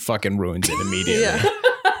cool. It fucking ruins it immediately. Yeah.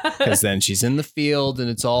 Because then she's in the field and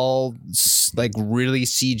it's all like really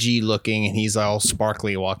CG looking and he's all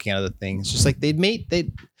sparkly walking out of the thing. It's just like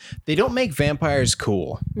they don't make vampires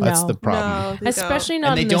cool. That's No. the problem. No, they Especially And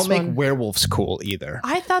not they in this don't make one. werewolves cool either.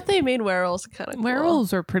 I thought they made werewolves kind of cool.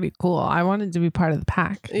 Werewolves are pretty cool. I wanted to be part of the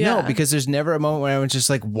pack. Yeah. No, because there's never a moment where everyone's just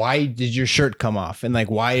like, why did your shirt come off? And like,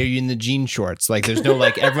 why are you in the jean shorts? Like, there's no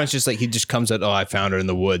like, everyone's just like, he just comes out, oh, I found her in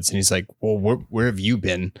the woods. And he's like, well, where have you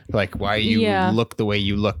been? Like, why you Yeah. look the way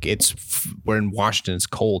you look? We're in Washington. It's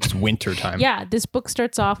cold. It's winter time. Yeah, this book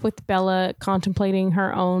starts off with Bella contemplating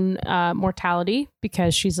her own mortality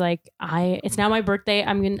because she's like, it's now my birthday.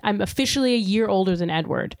 I'm officially a year older than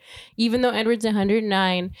Edward. Even though Edward's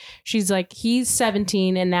 109, she's like, he's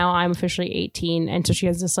 17 and now I'm officially 18. And so she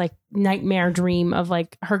has this like nightmare dream of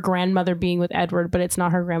like her grandmother being with Edward, but it's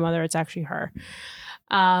not her grandmother, it's actually her.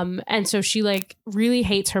 And so she like really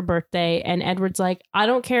hates her birthday. And Edward's like, I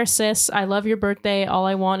don't care, sis. I love your birthday. All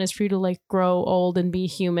I want is for you to like grow old and be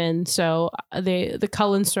human. So the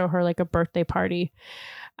Cullens throw her like a birthday party.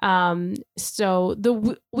 So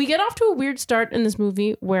we get off to a weird start in this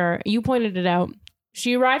movie where you pointed it out.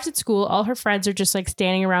 She arrives at school. All her friends are just like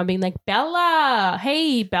standing around being like, Bella,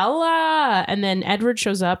 hey, Bella. And then Edward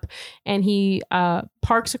shows up and he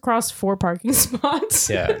parks across 4 parking spots.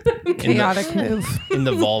 Yeah. Chaotic move. In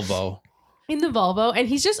the Volvo. In the Volvo. And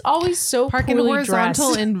he's just always so Parking poorly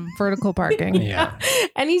horizontal dressed. and vertical parking. Yeah.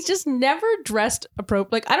 And he's just never dressed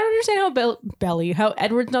appropriate. Like, I don't understand how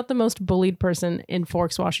Edward's not the most bullied person in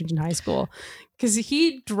Forks, Washington High School. Because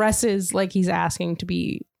he dresses like he's asking to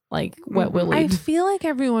be like wet willy. I feel like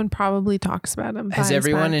everyone probably talks about him. Has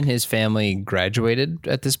everyone in his family graduated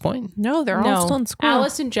at this point? No, they're all still in school.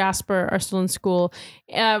 Alice and Jasper are still in school.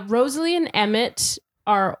 Rosalie and Emmett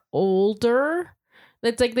are older.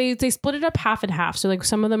 It's like they split it up half and half. So like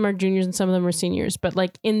some of them are juniors and some of them are seniors. But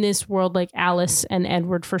like in this world, like Alice and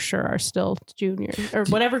Edward for sure are still juniors or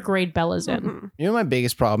whatever grade Bella's in. You know, my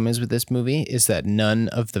biggest problem is with this movie is that none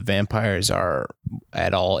of the vampires are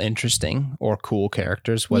at all interesting or cool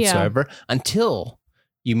characters whatsoever until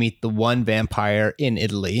you meet the one vampire in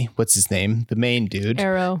Italy. What's his name? The main dude.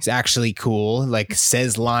 Arrow. He's actually cool. Like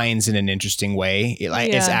says lines in an interesting way.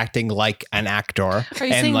 Is acting like an actor. Are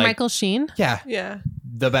you saying like, Michael Sheen? Yeah. Yeah.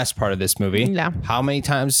 The best part of this movie. Yeah. How many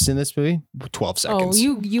times in this movie? 12 seconds.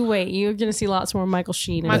 Oh, you wait. You're going to see lots more Michael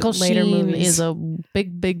Sheen in Michael later Sheen movies. is a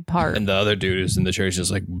big part. And the other dude is in the church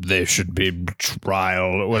just like, they should be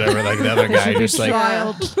trialed or whatever. Like the other guy just like,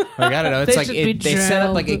 like, I don't know. It's They like, should be they set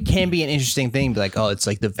up like, trialed. it can be an interesting thing. Be like, oh, it's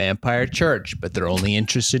like the vampire church, but they're only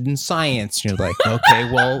interested in science. And you're like,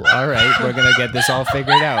 okay, well, all right, we're going to get this all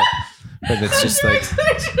figured out. But it's just like,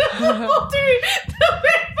 well,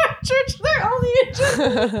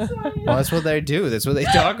 that's what they do. That's what they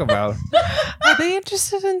talk about. Are they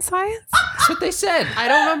interested in science? That's what they said. I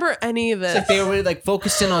don't remember any of this. It's like they were really like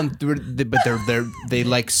focused in on, but they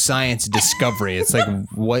like science discovery. It's like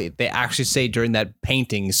what they actually say during that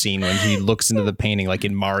painting scene when he looks into the painting, like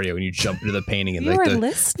in Mario, and you jump into the painting and You like were the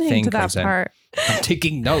listening thing to that comes in. part. I'm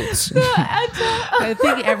taking notes. I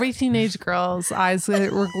think every teenage girl's eyes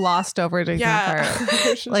were glossed over to that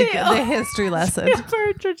part. Like the history lesson.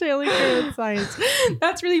 Science.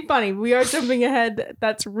 That's really funny. We are jumping ahead.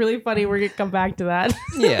 That's really funny. We're gonna come back to that.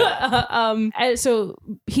 Yeah. And so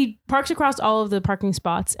he parks across all of the parking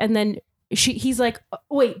spots, and then he's like,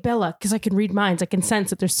 wait, Bella, because I can read minds. I can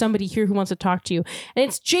sense that there's somebody here who wants to talk to you. And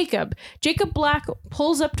it's Jacob. Jacob Black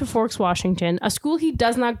pulls up to Forks, Washington, a school he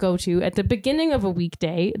does not go to, at the beginning of a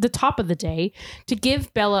weekday, the top of the day, to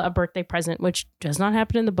give Bella a birthday present, which does not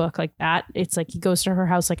happen in the book like that. It's like he goes to her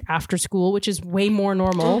house like after school, which is way more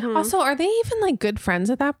normal. Also, are they even like good friends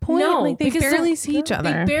at that point? No, like they because barely they're- see each other.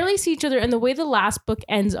 They barely see each other. And the way the last book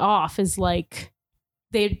ends off is like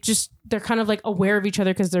they're kind of like aware of each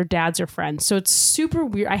other because their dads are friends. So it's super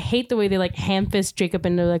weird. I hate the way they like ham fist Jacob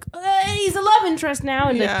into like, he's a love interest now.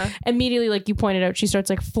 And Yeah. like, immediately, like you pointed out, she starts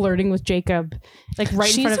like flirting with Jacob, like right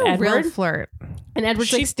She's in front of a Edward. real flirt. And Edward's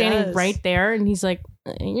She like standing does. right there. And he's like,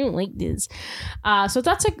 I don't like this. So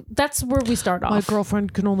that's where we start off. My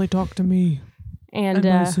girlfriend can only talk to me And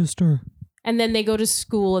and my sister. and then they go to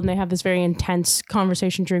school and they have this very intense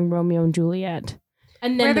conversation during Romeo and Juliet.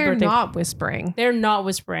 And then Where the they're birthday. not whispering. They're not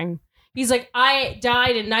whispering. He's like, I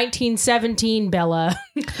died in 1917, Bella.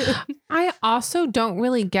 I also don't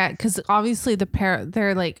really get, because obviously the pair,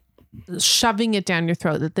 they're like shoving it down your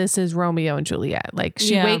throat that this is Romeo and Juliet. Like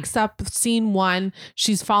she Yeah. wakes up, scene 1,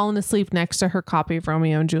 she's fallen asleep next to her copy of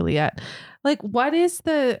Romeo and Juliet. Like, what is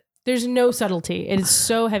the? There's no subtlety. It is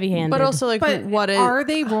so heavy-handed. But also, like, But what is? are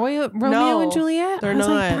they Romeo No, and Juliet? they're I was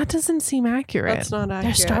like, not. that doesn't seem accurate. That's not they're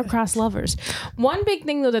accurate. star-crossed lovers. One big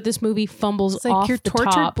thing, though, that this movie fumbles It's like off your the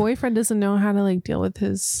tortured top boyfriend doesn't know how to like deal with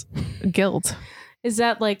his guilt. is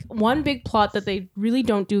that, like, one big plot that they really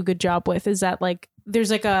don't do a good job with is that, like,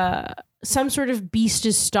 there's, like, some sort of beast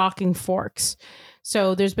is stalking Forks.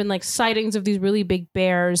 So there's been like sightings of these really big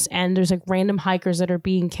bears, and there's like random hikers that are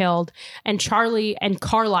being killed. And Charlie and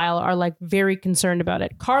Carlisle are like very concerned about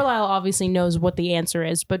it. Carlisle obviously knows what the answer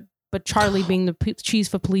is, but Charlie, being the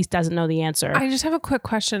chief of police, doesn't know the answer. I just have a quick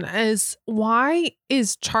question: why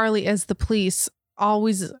is Charlie, as the police,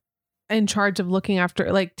 always in charge of looking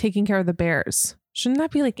after, like taking care of the bears? Shouldn't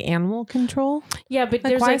that be like animal control? Yeah, but Like,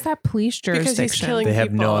 there's why like is that police Because jurisdiction? he's killing They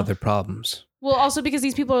have no people. other problems. well, also because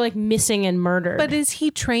these people are like missing and murdered. But is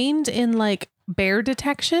he trained in like bear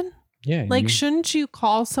detection? Yeah. Like, shouldn't you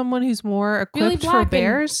call someone who's more Billy equipped for Black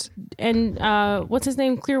bears? And what's his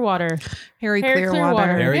name? Clearwater. Harry Harry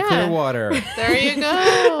Clearwater. Clearwater. Harry Yeah. Clearwater. There you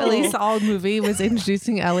go. At least all movie was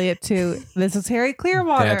introducing Elliot to this is Harry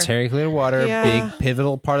Clearwater. That's Harry Clearwater. Yeah. Big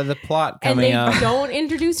pivotal part of the plot And coming they up. don't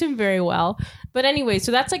introduce him very well. But anyway,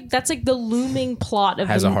 so that's like the looming plot of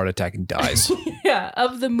Has the a heart attack and dies. yeah,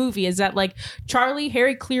 of the movie is that like Charlie,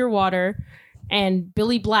 Harry Clearwater, and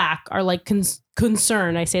Billy Black are like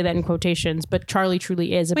concerned. I say that in quotations, but Charlie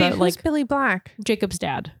truly is Wait, about who's like Billy Black? Jacob's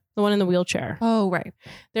dad, the one in the wheelchair. Oh, right.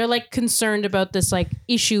 They're like concerned about this like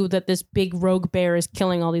issue that this big rogue bear is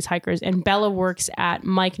killing all these hikers. And Bella works at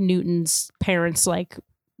Mike Newton's parents' like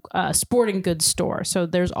sporting goods store. So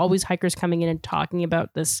there's always hikers coming in and talking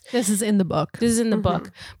about this. This is in the book. This is in the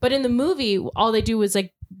book. But in the movie, all they do is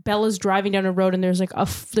like Bella's driving down a road and there's like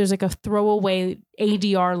a throwaway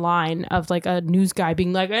ADR line of like a news guy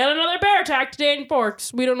being like, "And another bear attack today in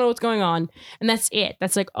Forks. We don't know what's going on." And that's it.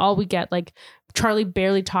 That's like all we get. Like Charlie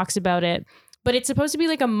barely talks about it. But it's supposed to be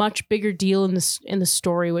like a much bigger deal in the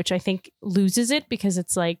story, which I think loses it because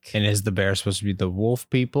it's like And is the bear supposed to be the wolf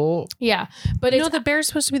people? yeah, but it's No, the bear's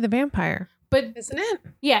supposed to be the vampire. but Isn't it?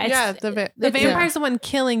 yeah, it's, Yeah, The vampire's the one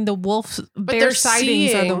killing the wolf. Bear they're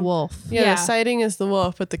sightings are the seeing- wolf. Yeah, Yeah. the sighting is the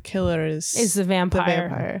wolf, but the killer is the vampire. The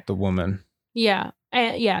vampire. The woman. Yeah,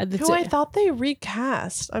 yeah. That's Who I it. thought they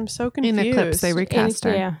recast. I'm so confused. In Eclipse, they recast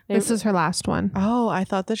her. Yeah, This is her last one. Oh, I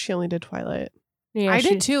thought that she only did Twilight. yeah, I she-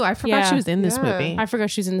 did too. I forgot yeah. she was in this Yeah. movie. I forgot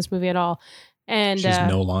she's in this movie at all. And She's no,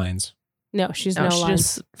 no lines. she's No, no she lines.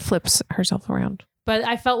 just flips herself around. But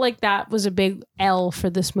I felt like that was a big L for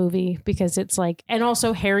this movie because it's like, and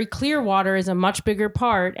also Harry Clearwater is a much bigger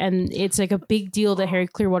part, and it's like a big deal that Harry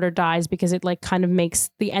Clearwater dies because it like kind of makes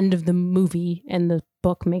the end of the movie and the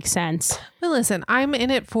book make sense. But listen, I'm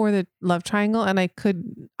in it for the love triangle, and I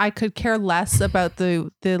could care less about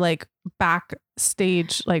the like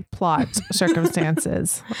backstage like plot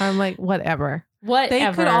circumstances. I'm like, whatever.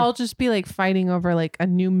 Whatever. They could all just be like fighting over like a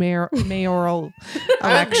new mayoral I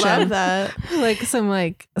election. love that. Like some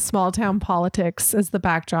like small town politics as the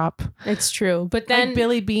backdrop. It's true, but then Like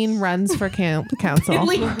Billy Bean runs for council.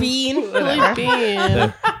 Billy Bean, Billy Bean.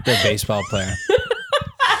 The baseball player.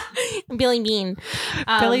 Billy Bean,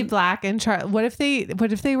 Billy Black and Charlie. What if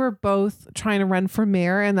they were both trying to run for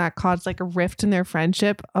mayor and that caused like a rift in their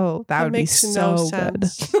friendship? Oh, that would be makes so no good.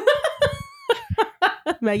 sense.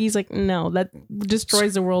 Maggie's like, no, that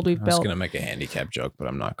destroys the world we've I was built. going to make a handicap joke, but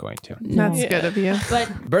I'm not going to. No. That's good of you.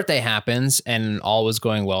 But Birthday happens and all was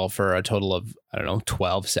going well for a total of,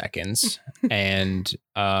 12 seconds. And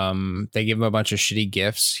they give him a bunch of shitty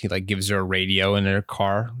gifts. He like gives her a radio in her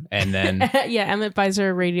car. And then I yeah, Emmett buys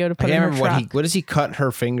her a radio to put can't in her remember truck. what does he cut her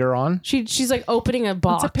finger on? She's like opening a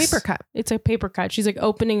box. It's a paper cut. It's a paper cut. She's like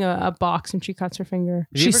opening a box and she cuts her finger.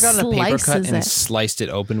 Have you ever She gotten a paper cut slices and it. sliced it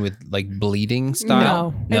open with like bleeding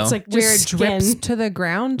style? No, it's like just Where it drips skin. to the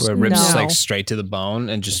ground. Where it rips No. like straight to the bone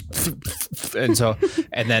and just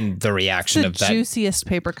and then the reaction It's of the that juiciest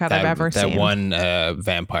paper cut I've ever that seen. one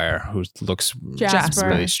vampire who looks Jasper.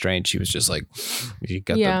 really strange. He was just like he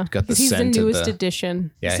got Yeah, the got the 'cause he's the scent newest of the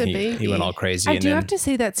edition. yeah He's a he baby. went all crazy I and do then have to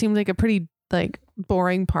say that seemed like a pretty like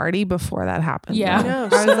boring party before that happened. Yeah. though. I know, I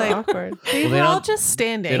was so like, awkward. they Well, were they all don't- just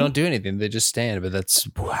standing. they don't do anything. They just stand, but that's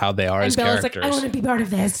how they are And as Bella's like, characters. I want to be part of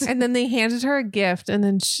this. And then they handed her a gift, and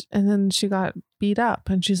then she got beat up,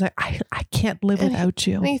 and she's like, I can't live And without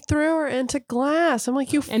you. And he threw her into glass. I'm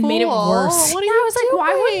like, you And made it fool. worse. What are Yeah, you I was like,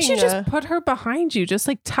 why wouldn't you doing? just put her behind you? Just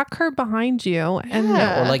like tuck her behind you, and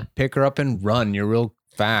Yeah. or like pick her up and run. You're real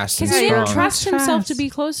fast and Because he didn't strong. trust himself to Fast. be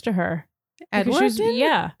close to her. Because Edward she was- did?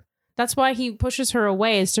 yeah. That's why he pushes her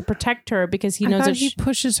away, is to protect her because he I knows thought that he she,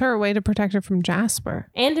 pushes her away to protect her from Jasper.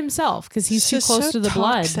 and himself because he's It's too just close so to the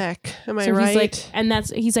blood. toxic. Am I So right? he's like, and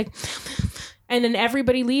he's like, and then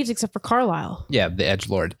everybody leaves except for Carlisle. Yeah, the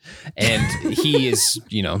edgelord, and he is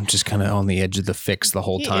just kind of on the edge of the fix the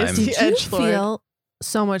whole He is time. the Did you edgelord. feel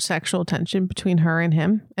so much sexual tension between her and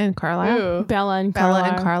him and Carlisle? Ooh. Bella and Bella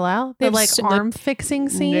Carlisle. and Carlisle? They The have like so- arm fixing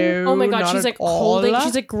scene? No, Oh my god, not she's at like all.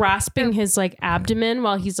 she's like grasping his like abdomen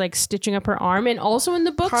while he's like stitching up her arm. And also in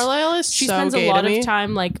the books, Carlisle is she so spends gay a lot to me. of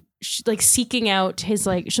time like seeking out his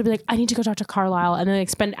like. She'll be like, I need to go talk to Carlisle, and then like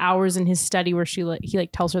spend hours in his study where he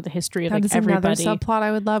like tells her the history of That like is another everybody. subplot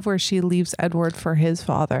I would love where she leaves Edward for his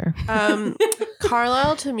father.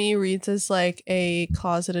 Carlisle to me reads as like a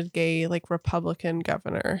closeted gay like Republican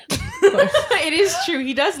governor. It is true.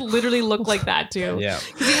 He does literally look like that too. Yeah,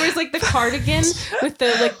 Because he wears like the cardigan with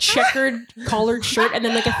the like checkered collared shirt and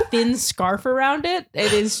then like a thin scarf around it.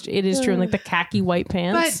 It is true. And like the khaki white But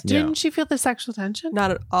pants. didn't she feel the sexual tension?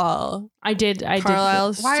 Not at all. I did.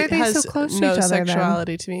 Carlisle Why are they has so close to no each other then?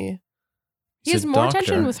 sexuality to me. He has more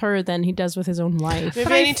tension with her than he does with his own wife. Maybe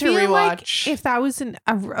But I need to feel like rewatch. if that was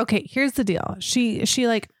okay, here's the deal. She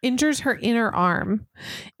like injures her inner arm,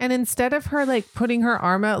 and instead of her like putting her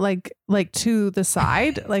arm out like to the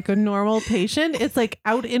side like a normal patient, it's like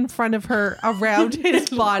out in front of her around his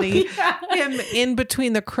body, him in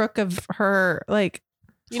between the crook of her like.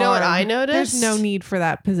 You know what arm. I noticed? There's no need for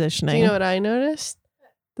that positioning. You know what I noticed?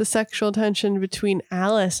 The sexual tension between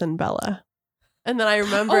Alice and Bella. And then I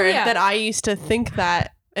remember that I used to think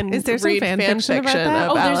that and Is there some read fan fiction about fiction that?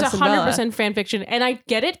 of There's Alice and Bella. 100% fan fiction, and I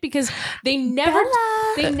get it because they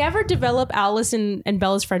never develop Alice and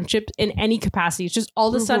Bella's friendship in any capacity. It's just all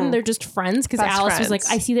of a sudden they're just friends because Best Alice was like,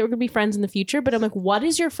 friends. I see that we're gonna be friends in the future, but I'm like, what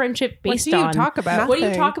is your friendship based What do you on? talk about? What do you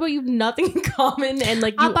Nothing. talk about? You have nothing in common, and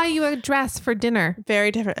like I'll buy you a dress for dinner.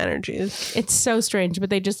 Very different energies. it's so strange, but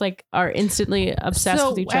they just like are instantly obsessed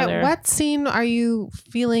with each other. At what scene are you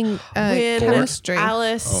feeling When chemistry?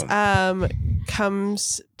 Alice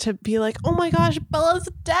comes to be like, oh my gosh, Bella's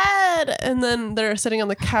dead. And then they're sitting on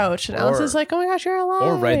the couch and Alice Or- is like, oh my gosh, you're alive.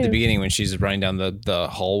 Or right at the beginning when she's running down the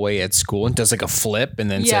hallway at school and does like a flip and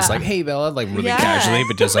then says Yeah. like, hey, Bella, like really Yeah. casually,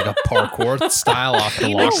 but does like a parkour style off the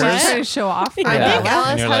You know lockers. what? Trying to show off. I Yeah. think And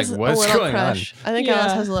Alice you're has like, a what's little going on? crush. I think Yeah.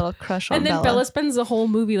 Alice has a little crush on And then Bella. Bella spends the whole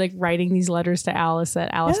movie like writing these letters to Alice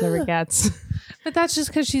that Alice never gets. But that's just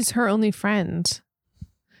because she's her only friend.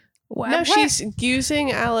 No, she's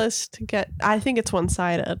using Alice to get. I think it's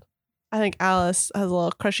one-sided. I think Alice has a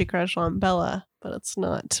little crushy crush on Bella, but it's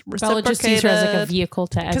not reciprocated. Bella just sees her as like a vehicle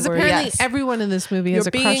to Because Edward. apparently Yes. everyone in this movie You're has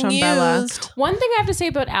a crush being on Bella. used. One thing I have to say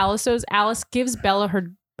about Alice though is Alice gives Bella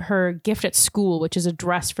her gift at school, which is a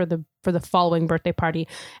dress for the following birthday party,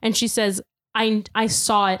 and she says, I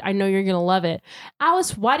saw it. I know you're gonna love it.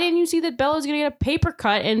 Alice, why didn't you see that Bella's gonna get a paper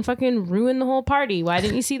cut and fucking ruin the whole party? Why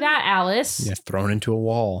didn't you see that, Alice? Yeah, thrown into a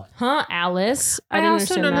wall. Huh, Alice? I didn't also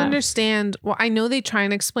understand don't that. understand. Well, I know they try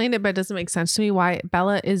and explain it, but it doesn't make sense to me why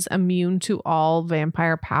Bella is immune to all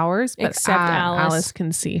vampire powers, but Except Alice. Alice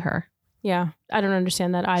can see her. Yeah, I don't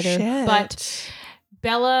understand that either. Shit. But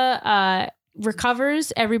Bella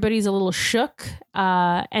recovers. Everybody's a little shook.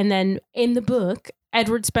 And then in the book,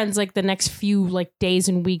 Edward spends like the next few like days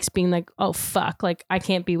and weeks being like, oh fuck, like I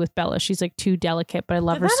can't be with Bella. She's like too delicate, but I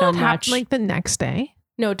love Did her that so not much. happen, like the next day?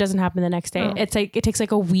 No, it doesn't happen the next day. Oh. It's like it takes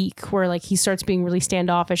like a week where like he starts being really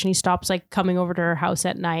standoffish and he stops like coming over to her house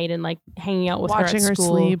at night and like hanging out with Watching her her at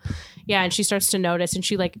school. sleep. Yeah, and she starts to notice and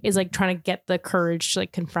she like is like trying to get the courage to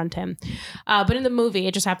like confront him. But in the movie,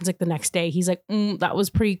 it just happens like the next day. He's like, that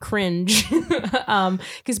was pretty cringe.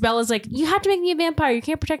 Because Bella's like, you have to make me a vampire. You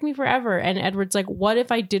can't protect me forever. And Edward's like, what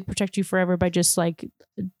if I did protect you forever by just like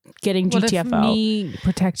getting What if GTFO? me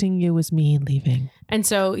protecting you was me leaving? And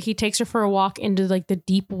so he takes her for a walk into like the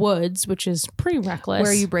deep woods, which is pretty reckless.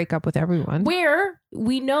 Where you break up with everyone. Where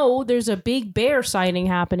we know there's a big bear sighting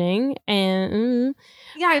happening, and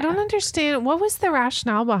Yeah, I don't understand. What was the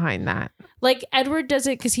rationale behind that? like Edward does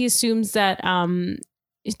it because he assumes that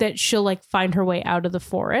that she'll like find her way out of the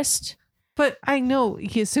forest. But I know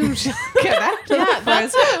he assumed she'll get out of the Yeah,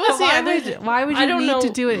 that's forest. what it was. But Yeah, why would I you don't need know. to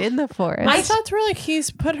do it in the forest? I thought through like he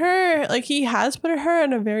has put her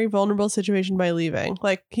in a very vulnerable situation by leaving.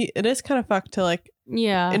 Like it is kind of fucked to like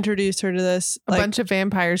Yeah, introduce her to this a like, bunch of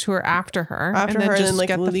vampires who are after her, after and then her just and then like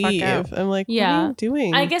get the leave. fuck out. I'm like, Yeah. what are you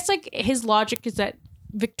doing? I guess like his logic is that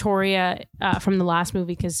Victoria from the last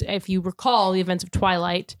movie, because if you recall the events of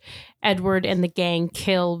Twilight, Edward and the gang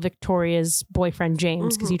kill Victoria's boyfriend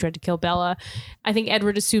James because he tried to kill Bella. I think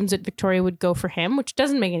Edward assumes that Victoria would go for him, which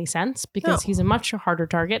doesn't make any sense because No. he's a much harder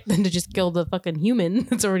target than to just kill the fucking human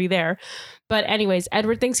that's already there. But anyways,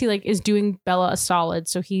 Edward thinks he like is doing Bella a solid,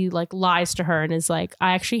 so he like lies to her and is like,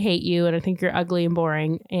 I actually hate you and I think you're ugly and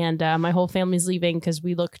boring, and my whole family's leaving because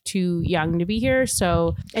we look too young to be here.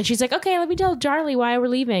 So, and she's like, okay, let me tell Charlie why we're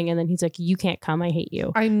leaving, and then he's like, you can't come, I hate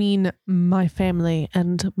you. I mean, my family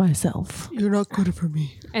and myself. You're not good for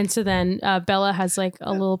me. And so then Bella has like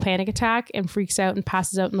a little panic attack and freaks out and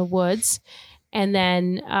passes out in the woods. And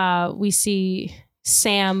then we see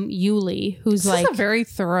Sam Yulee, who's This like, is a very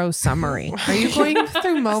thorough summary. Are you going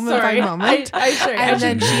through moment Sorry, by moment? sorry, and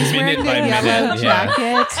then she's wearing Minute the by yellow minute, yeah.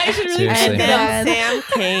 jacket. I should really Seriously. And then Sam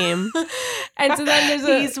came. And so then there's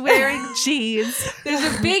a He's wearing jeans.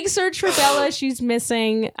 there's a big search for Bella. She's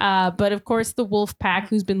missing. But of course, the wolf pack,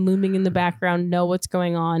 who's been looming in the background, know what's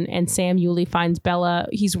going on. And Sam Yulee finds Bella.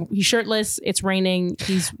 He's shirtless. It's raining.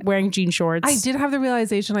 He's wearing jean shorts. I did have the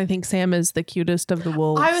realization. I think Sam is the cutest of the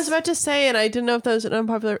wolves. I was about to say, and I didn't know if that was an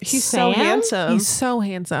unpopular. He's so Sam? handsome. He's so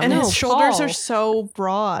handsome. and No, his shoulders Paul. are so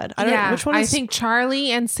broad. I don't know which one I is. think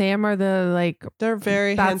Charlie and Sam are the like. they're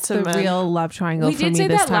very That's handsome the men. real love triangle We for did me say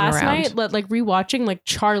this that time last around. night. Like rewatching, like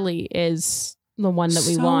Charlie is the one that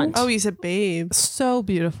we So- want. Oh, he's a babe. So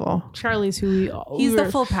beautiful. Charlie's who He's we the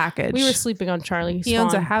were, full package. we were sleeping on Charlie. He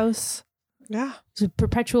owns a Swan. house. Yeah. He's a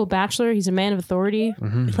perpetual bachelor. He's a man of authority.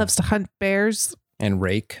 Mhm. He loves to hunt bears. And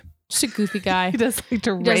rake. Just a goofy guy. He does like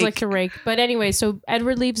to He rake. does like to rake. But anyway, so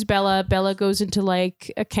Edward leaves Bella. Bella goes into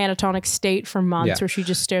like a catatonic state for months Yeah. where she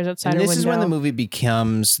just stares outside And her this window. is when the movie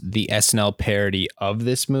becomes the SNL parody of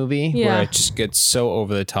this movie, Yeah. where it just gets so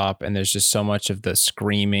over the top, and there's just so much of the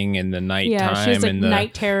screaming in the nighttime yeah, she has like and the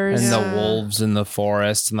night terrors. and Yeah. the wolves in the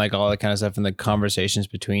forest and like all that kind of stuff, and the conversations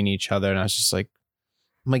between each other. And I was just like,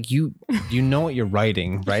 I'm like, you know what you're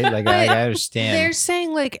writing, right? Like I understand. They're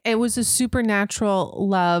saying like it was a supernatural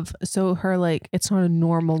love. So her like it's not a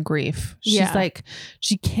normal grief. She's Yeah. like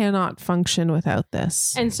she cannot function without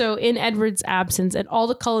this. And so in Edward's absence, and all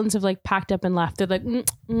the Cullens have like packed up and left. They're like,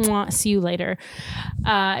 mwah, see you later.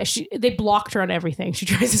 They blocked her on everything. She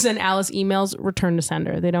tries to send Alice emails, return to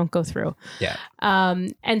sender. They don't go through. Yeah.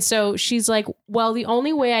 And so she's like, well, the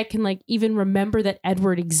only way I can like even remember that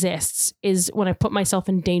Edward exists is when I put myself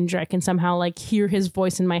in danger. I can somehow like hear his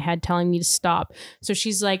voice in my head telling me to stop. So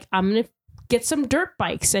she's like, I'm gonna get some dirt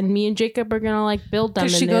bikes, and me and Jacob are gonna like build them.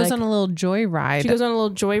 Because And she they're, goes like- on a little joyride. She goes on a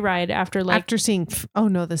little joyride after like after seeing. Oh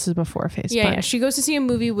no, this is before Facebook. yeah. She goes to see a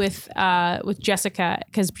movie with Jessica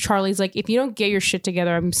because Charlie's like, if you don't get your shit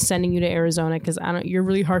together, I'm sending you to Arizona because I don't. You're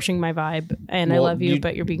really harshing my vibe, and I Well, love you,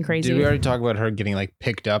 but you're being crazy. Did we already talk about her getting like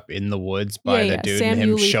picked up in the woods by Yeah, the yeah. dude Sam and him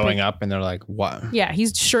Yulee showing picked- up, and they're like, what? Yeah,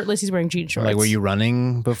 he's shirtless. He's wearing jean shorts. Like, were you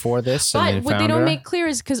running before this? But and what they found don't her? make clear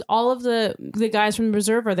is because all of the guys from the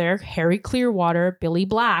reserve are there. Harry Clearwater, Billy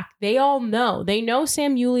Black. They all know. They know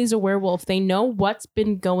Sam Yulee's a werewolf. They know what's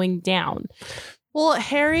been going down. Well,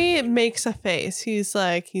 Harry makes a face. He's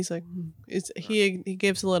like, he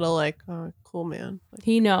gives a little like, oh, cool man. Like,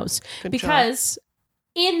 He knows good job. because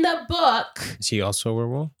in the book. Is he also a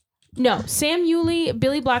werewolf? No, Sam Yulee,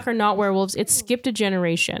 Billy Black are not werewolves. It's skipped a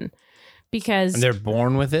generation because And they're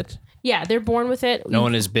born with it? yeah, they're born with it. No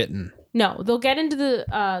one is bitten. No, they'll get into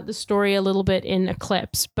the story a little bit in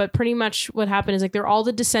Eclipse, but pretty much what happened is like they're all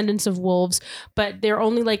the descendants of wolves, but they're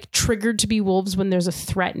only like triggered to be wolves when there's a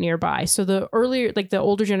threat nearby. So the earlier, like the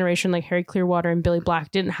older generation, like Harry Clearwater and Billy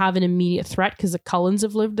Black, didn't have an immediate threat because the Cullens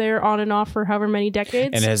have lived there on and off for however many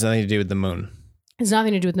decades. And it has nothing to do with the moon. It's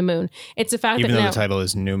nothing to do with the moon. It's the fact Even that though now, the title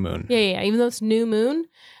is New Moon. yeah, even though it's new moon,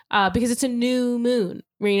 because it's a new moon.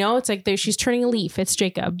 You know, it's like she's turning a leaf. It's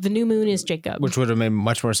Jacob. The new moon is Jacob. Which would have made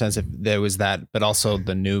much more sense if there was that, but also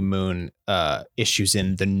the new moon issues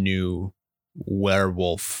in the new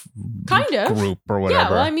werewolf Kind of. group or yeah,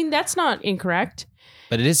 whatever. well, I mean that's not incorrect.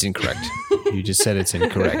 But it is incorrect. You just said it's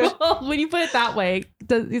incorrect. Well, when you put it that way,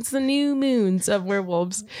 it's the new moons of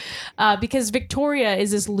werewolves. Because Victoria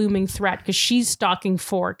is this looming threat because she's stalking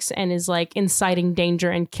Forks and is like inciting danger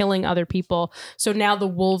and killing other people. So now the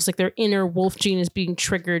wolves, like their inner wolf gene is being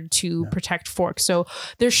triggered to protect Forks. So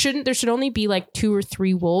there should only be like 2 or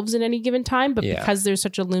 3 wolves at any given time. But Yeah. because there's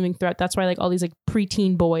such a looming threat, that's why like all these like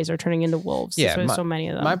preteen boys are turning into wolves. Yeah, That's why there's so many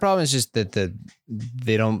of them. My problem is just that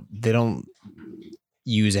they don't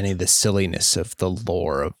use any of the silliness of the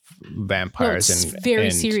lore of No, vampires it's and very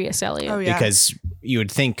and- serious, Elliot. Oh, yeah. because you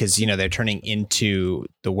would think because they're turning into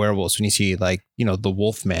the werewolves when you see like the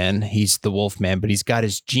wolf man, he's the wolf man, but he's got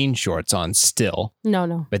his jean shorts on still,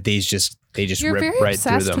 No. but they just You're rip very right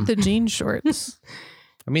through obsessed them. with the jean shorts.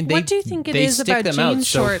 I mean, What do you think it they is stick about them jean out,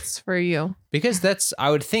 so- shorts for you? Because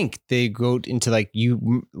I would think they go into like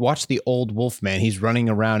watch the old Wolfman. He's running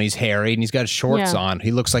around. He's hairy and he's got shorts Yeah. on.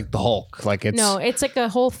 He looks like the Hulk. Like it's No, it's like a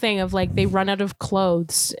whole thing of like they run out of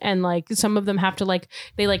clothes and like some of them have to like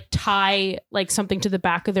they like tie like something to the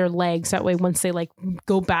back of their legs. That way, once they like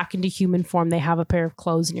go back into human form, they have a pair of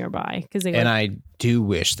clothes nearby because they. And like, I do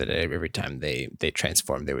wish that every time they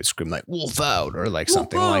transform, they would scream like "Wolf out" or like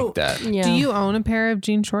something like that. yeah. Do you own a pair of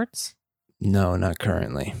jean shorts? No, not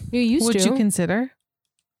currently. You used Would to you consider?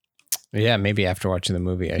 Yeah, maybe after watching the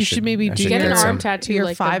movie, I You should maybe I do should get an get arm some tattoo Your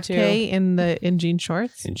like them 5K too. in jean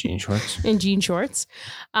shorts. in jean shorts. In jean shorts.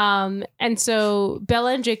 And so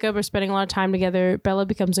Bella and Jacob are spending a lot of time together. Bella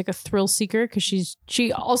becomes like a thrill seeker because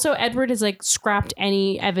she also Edward has like scrapped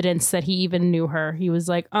any evidence that he even knew her. He was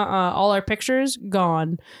like, all our pictures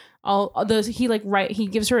gone. All those he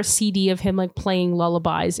gives her a CD of him like playing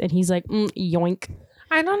lullabies and he's like, yoink.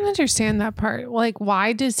 I don't understand that part. Like,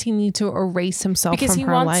 why does he need to erase himself Because from he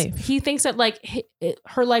her wants, life? he thinks that like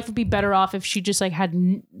her life would be better off if she just like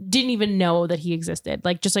didn't even know that he existed.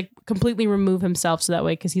 Like just like completely remove himself so that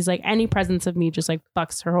way. Because he's like, any presence of me just like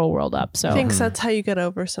fucks her whole world up. So Thinks that's how you get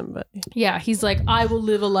over somebody. yeah, he's like, I will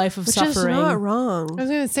live a life of Which suffering. is not wrong. I was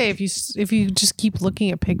gonna say, if you just keep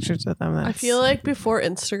looking at pictures of them, I feel like before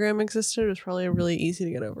Instagram existed, it was probably really easy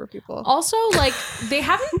to get over people. Also, like they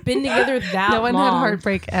haven't been together that no one long. had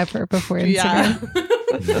heartbreak ever before Instagram. Yeah.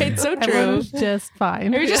 It's so Everyone true. was just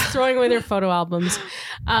fine. They're just throwing away their photo albums.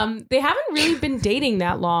 They haven't really been dating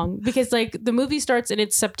that long because like the movie starts and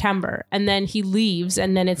it's September and then he leaves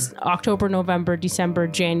and then it's October, November, December,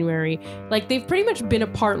 January. Like they've pretty much been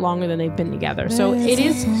apart longer than they've been together. So it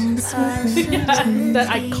is that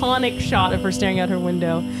iconic shot of her staring out her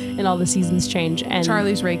window and all the seasons change and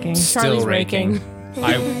Charlie's raking. Charlie's raking.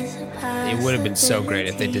 It would have been so great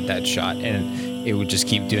if they did that shot and it would just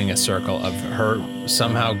keep doing a circle of her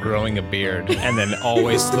somehow growing a beard and then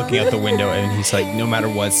always looking out the window and he's like, no matter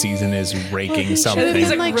what season is raking something. He's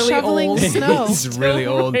like really shoveling old. snow. He's really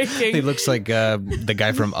old. raking. He looks like the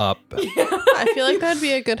guy from Up. I feel like that'd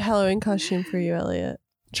be a good Halloween costume for you, Elliot.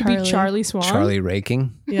 To be Charlie Swan. Charlie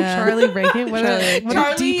raking. Yeah. Charlie raking. What a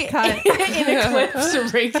Charlie deep cut. in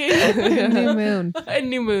Eclipse raking. New moon. A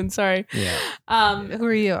new moon, sorry. Yeah. Who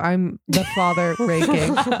are you? I'm the father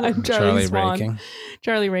raking. I'm Charlie Charlie Swan. raking.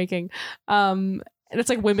 Charlie raking. And it's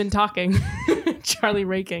like women talking. Charlie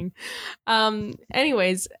raking.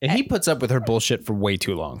 Anyways, And he puts up with her bullshit for way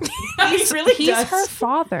too long. he really He's does. her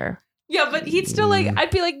father. Yeah, but he'd still like, I'd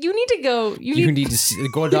be like, you need to go. You need to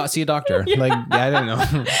see a doctor. Like, I don't know.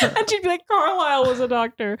 And she'd be like, Carlisle was a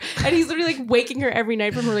doctor. And he's literally like waking her every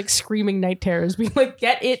night from her like screaming night terrors, being like,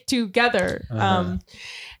 get it together.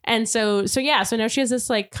 And so now she has this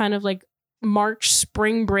like kind of like March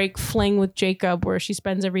spring break fling with Jacob where she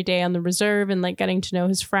spends every day on the reserve and like getting to know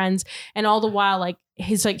his friends. And all the while, like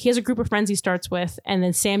he has a group of friends he starts with, and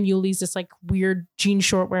then Sam Yuli's this like weird jean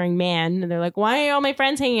short wearing man, and they're like, why are all my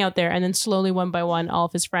friends hanging out there? And then slowly one by one all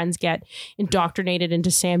of his friends get indoctrinated into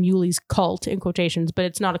Sam Yuli's cult in quotations, but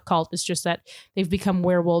it's not a cult, it's just that they've become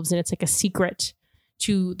werewolves and it's like a secret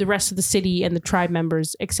to the rest of the city and the tribe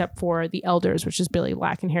members except for the elders, which is Billy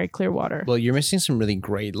Black and Harry Clearwater. Well, you're missing some really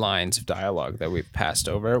great lines of dialogue that we've passed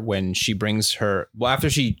over when she brings her. Well, after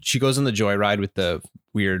she goes on the joyride with the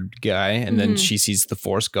weird guy, and then she sees the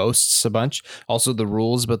Force ghosts a bunch. Also, the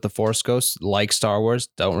rules about the Force ghosts, like Star Wars,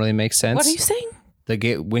 don't really make sense. What are you saying?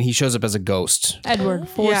 When he shows up as a ghost. Edward,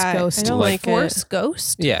 Force Yeah, Ghost. I don't like Force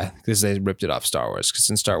Ghost? Yeah, because they ripped it off Star Wars. Because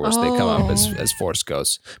in Star Wars, they come up as Force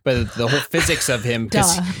ghosts. But the whole physics of him,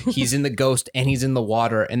 because he's in the ghost and he's in the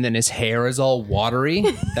water, and then his hair is all watery.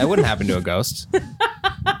 That wouldn't happen to a ghost.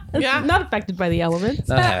 Yeah, not affected by the elements.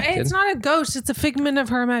 Not happened. It's not a ghost. It's a figment of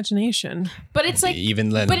her imagination. But it's like, Even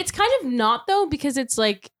then, but it's kind of not though, because it's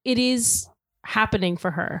like it is happening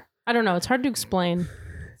for her. I don't know. It's hard to explain.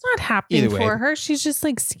 It's not happening Either way. for her. She's just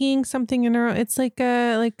like seeing something in her. It's like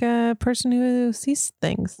a person who sees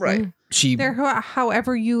things. right. They're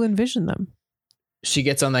however you envision them. She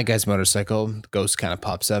gets on that guy's motorcycle. The ghost kind of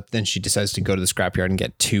pops up. Then she decides to go to the scrapyard and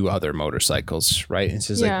get 2 other motorcycles, right? And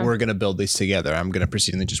says, Yeah. like, we're going to build these together. I'm going to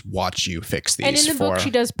proceed and just watch you fix these And in the for... book,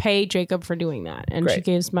 she does pay Jacob for doing that, and she Great.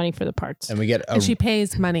 gives money for the parts. And we get And she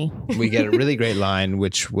pays money. we get a really great line,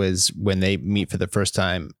 which was when they meet for the first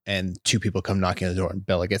time and 2 people come knocking on the door and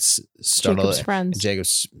Bella gets startled. Jacob's friends. And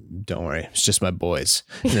Jacob's, don't worry, it's just my boys.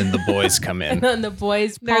 And then the boys come And in. then the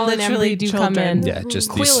boys, They're Paul and literally Embry, do children. come in. Yeah,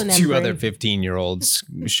 just Quill these and 2 Embry. other 15-year-olds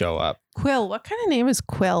show up. Quill. What kind of name is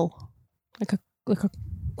Quill? Like a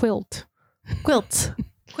quilt. Quilt.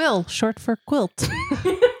 Quill, short for quilt.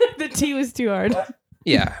 The T was too hard.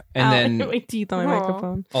 Yeah. And Ow, then my teeth on my Aw.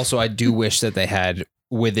 microphone. also, I do wish that they had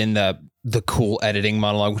within the cool editing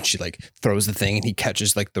monologue when she like throws the thing and he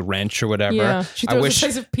catches like the wrench or whatever. Yeah, she I throws wish- a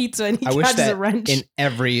slice of pizza and he I wish catches a that wrench. in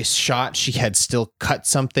every shot she had still cut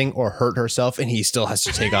something or hurt herself and he still has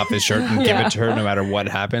to take off his shirt and give Yeah. it to her no matter what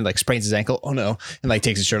happened. Like sprains his ankle, oh no, and like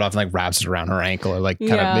takes his shirt off and like wraps it around her ankle or like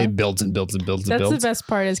kind Yeah. of it builds and builds and builds and That's builds. the best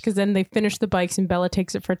part is because then they finish the bikes and Bella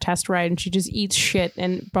takes it for a test ride and she just eats shit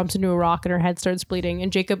and bumps into a rock and her head starts bleeding.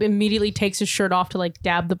 And Jacob immediately takes his shirt off to like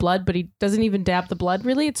dab the blood, but he doesn't even dab the blood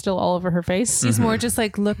really. It's still all over her face. He's more just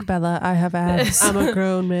like, look, Bella, I have abs. I'm a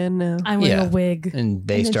grown man now. I'm wearing Yeah. a wig. And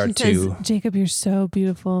they And then start she to says, Jacob, you're so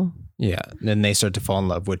beautiful. yeah, then they start to fall in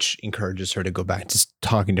love, which encourages her to go back to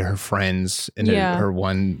talking to her friends and Yeah. her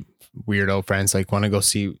one weirdo friends like want to go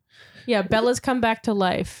see. Yeah, Bella's come back to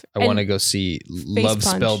life. I want to go see love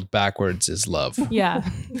punch. spelled backwards is love. Yeah,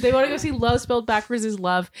 they want to go see love spelled backwards is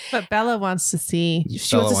love. But Bella wants to see.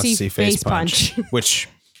 She wants to see Face Punch. Which,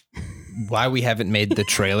 why we haven't made the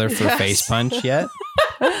trailer for Face Punch yet?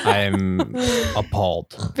 I'm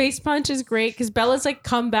appalled. Face Punch is great because Bella's like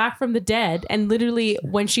come back from the dead, and literally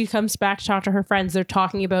when she comes back to talk to her friends, they're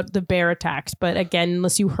talking about the bear attacks. But again,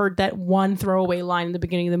 unless you heard that one throwaway line in the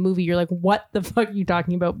beginning of the movie, you're like, "What the fuck are you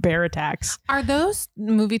talking about? Bear attacks?" Are those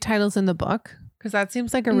movie titles in the book? Because that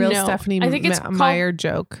seems like a real No. Stephanie I think it's called- Meyer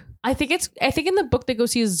joke. I think in the book they go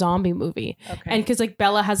see a zombie movie, and because like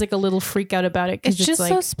Bella has like a little freak out about it It's because just like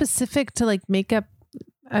so specific to like make up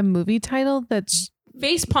a movie title that's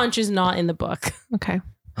Face Punch is not in the book. okay.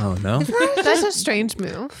 Oh no! That's a strange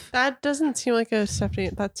move. That doesn't seem like a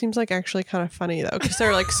Stephanie. That seems like actually kind of funny though, because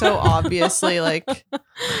they're like so obviously like,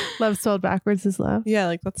 Love spelled backwards is love. yeah,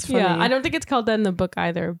 like that's funny. Yeah, I don't think it's called that in the book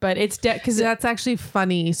either, but it's because That's actually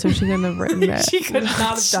funny. So she couldn't have written it. she could not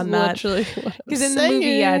have done that. Literally what I'm Because in the movie,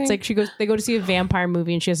 yeah, it's saying. like they go to see a vampire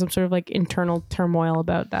movie, and she has some sort of like internal turmoil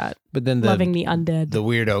about that, But then loving the undead. the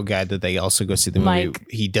weirdo guy that they also go see the movie, Mike.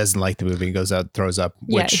 he doesn't like the movie and goes out, throws up.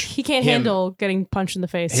 Yeah, Which he can't him- handle getting punched in the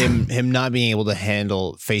face. him not being able to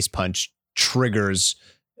handle Face Punch triggers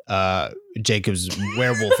Jacob's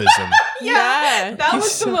werewolfism. yeah, that He's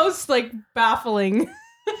was the most like baffling.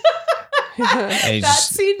 And he's That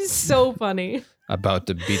just seemed so funny. about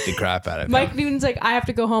to beat the crap out of him. Mike Newton's like, I have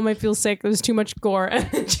to go home. I feel sick. There's too much gore. And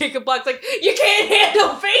then Jacob Black's like, you can't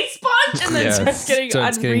handle Face Punch, and then Yeah, starts getting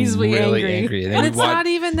starts getting unreasonably really angry. And And then it's you watch, not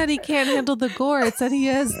even that he can't handle the gore. It's that he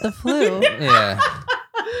has the flu. yeah.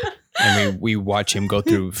 And we watch him go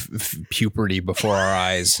through puberty before our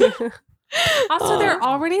eyes. Also, they're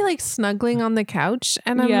already like snuggling on the couch,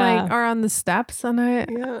 and I'm Yeah. like, or on the steps, and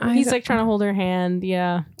He's like trying to hold her hand.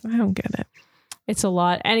 Yeah. I don't get it. It's a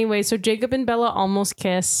lot. Anyway, so Jacob and Bella almost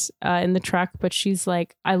kiss in the truck, but she's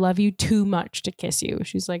like, I love you too much to kiss you.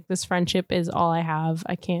 She's like, this friendship is all I have.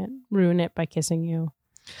 I can't ruin it by kissing you.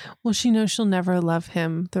 Well, she knows she'll never love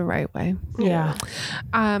him the right way. Yeah.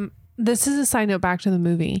 This is a side note back to the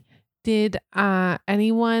movie. Did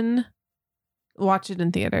anyone watch it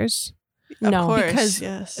in theaters? Of No. course, because-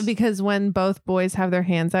 yes. Because when both boys have their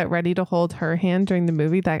hands out ready to hold her hand during the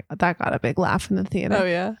movie, that got a big laugh in the theater. Oh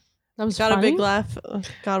yeah, That was got funny. a big laugh.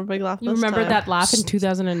 Got a big laugh. You this remember time. that laugh in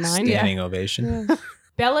 2009? Standing ovation.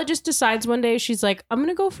 Bella just decides one day, she's like, I'm going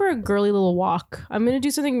to go for a girly little walk. I'm going to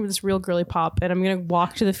do something with this real girly pop, and I'm going to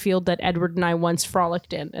walk to the field that Edward and I once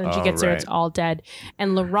frolicked in. And then she Oh, gets there, right. it's all dead.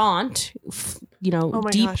 And Laurent, Oh my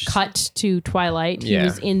deep gosh. cut to Twilight. He Yeah.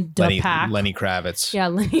 was in the pack. Lenny Kravitz. Yeah,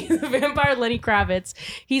 Lenny, the vampire Lenny Kravitz.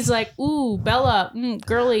 He's like, ooh, Bella,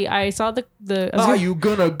 girly. I saw the. Are you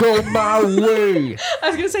gonna go my way? I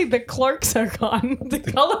was gonna say the Clarks are gone. The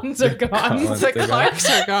Cullens are gone. Cullens. The They're Clarks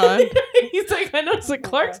are gone. He's like, I noticed the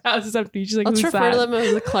Clarks' house is empty. She's like, Let's who's refer to that? them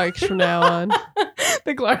as the Clarks from now on.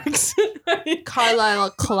 The Clarks. Carlisle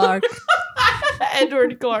Clark.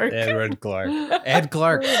 Edward Clark. Edward Clark. Ed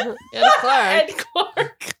Clark. And Clark. Ed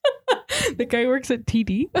Clark. The guy works at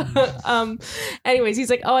TD. Anyways, he's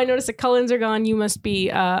like, oh, I noticed the Cullens are gone. You must be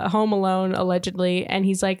home alone, allegedly. And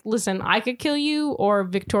he's like, listen, I could kill you, or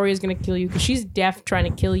Victoria's going to kill you because she's deaf trying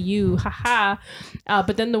to kill you. Haha.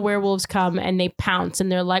 But then the werewolves come and they pounce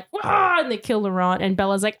and they're like, wah, and they kill Laurent. And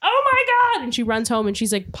Bella's like, oh my God. And she runs home and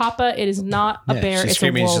she's like, Papa, it is not a bear. She's It's a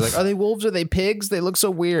screaming. wolf. She's like, are they wolves? Are they pigs? They look so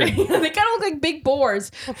weird. They kind of look like big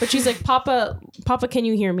boars, but she's like, Papa, can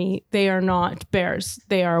you hear me? They are not bears.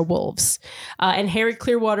 They are wolves. And Harry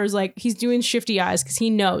Clearwater's like, he's doing shifty eyes because he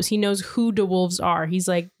knows who the wolves are. He's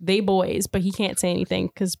like, they boys, but he can't say anything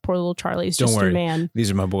because poor little Charlie's Don't just worry. a man. These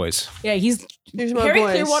are my boys. Yeah, These are my Harry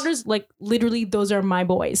boys. Clearwater's like, literally, those are my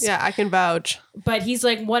boys. Yeah, I can vouch. But he's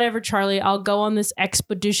like, whatever, Charlie, I'll go on this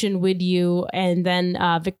expedition with you. And then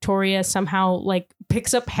Victoria somehow like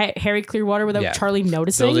picks up Harry Clearwater without Yeah. Charlie So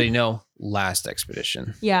noticing. they know last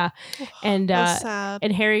expedition. Yeah. And That's sad.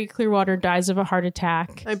 and Harry Clearwater dies of a heart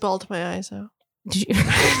attack. I bawled my eyes out. Did you-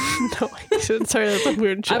 No, I shouldn't. Sorry, that's a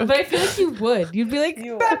weird joke. but I feel like you would. You'd be like,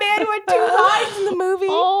 You that man went too high in the movie.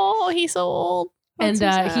 Oh, he's so old. And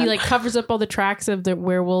That's so he sad. like covers up all the tracks of the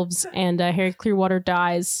werewolves, and Harry Clearwater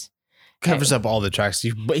dies. covers up all the tracks.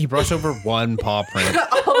 He brushed over one paw print.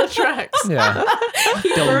 All the tracks. Yeah.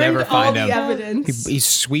 They'll Burned never all find the him. evidence. He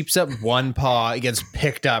sweeps up one paw, he gets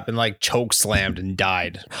picked up and like choke slammed and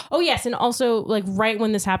died. Oh yes, and also like right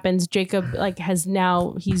when this happens, Jacob like has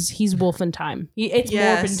now he's wolfing time. It's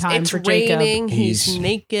Morbin time it's for Jacob. raining. He's He's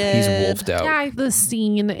naked. wolfed out. Yeah, the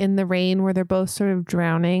scene in the rain where they're both sort of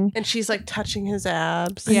drowning. And she's like touching his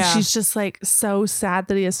abs. And Yeah. she's just like so sad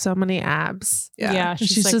that he has so many abs. Yeah, And she's,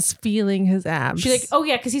 she's like, just feeling his abs. she's like, oh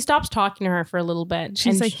yeah, because he stops talking to her for a little bit.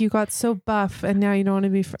 She's and like, you got so buff and now you don't want to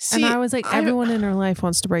be friends. And See, I was like, everyone in her life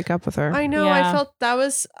wants to break up with her. I know. Yeah. I felt I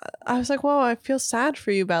was like, whoa, I feel sad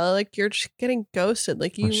for you, Bella. Like you're just getting ghosted.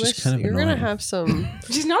 Like you Well, she's wish kind of you're gonna annoying. have some.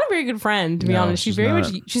 she's not a very good friend, to be No, honest. She's she's very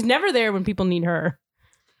not. much she's never there when people need her.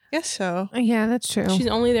 Guess so. Yeah, that's true. She's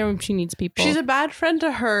only there when she needs people. She's a bad friend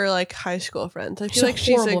to her like high school friends. I She's feel a like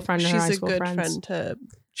she's horrible a friend to her she's high a school good friends. friend to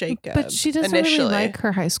Jacob. But she doesn't initially. really like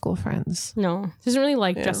her high school friends. No, she doesn't really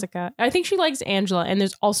like Yeah. Jessica. I think she likes Angela, and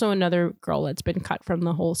there's also another girl that's been cut from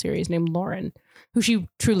the whole series named Lauren, who she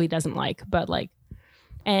truly doesn't like. But like,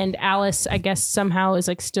 and Alice, I guess somehow is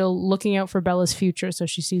like still looking out for Bella's future, so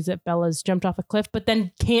she sees that Bella's jumped off a cliff, but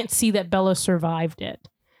then can't see that Bella survived it.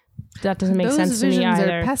 That doesn't make Those sense to me visions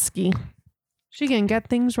either. are pesky. She can get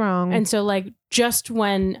things wrong. And so like just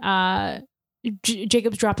when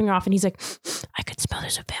Jacob's dropping off and he's like, I could smell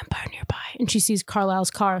there's a vampire nearby. And she sees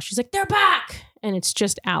Carlisle's car. She's like, they're back. And it's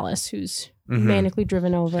just Alice who's Mhm. manically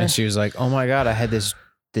driven over. And she was like, "Oh my god, I had this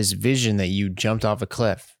vision that you jumped off a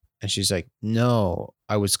cliff." And she's like, "No,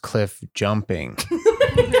 I was cliff jumping."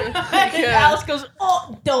 And Alice goes,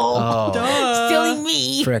 oh, Oh. silly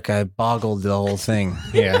me. Frick, I boggled the whole thing.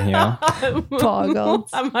 Yeah, you know. Boggled.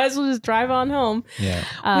 I might as well just drive on home. Yeah.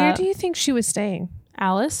 Where do you think she was staying?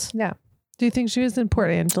 Alice? Do you think she was in Port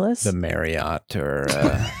Angeles? The Marriott or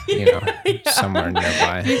you know, somewhere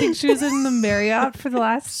nearby. Do you think she was in the Marriott for the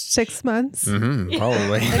last 6 months? Mm-hmm,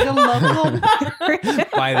 probably. Like a local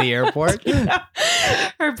Marriott? By the airport.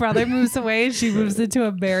 Her brother moves away and she moves into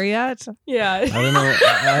a Marriott. Yeah. I don't know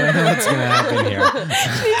what's gonna happen here.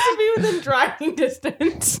 She needs to be within driving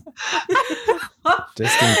distance.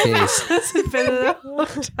 Just in case. Hasn't been in a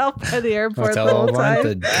hotel by the airport the Hotel whole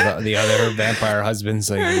one, time. the other vampire husband's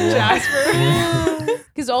like, "Whoa." Jasper.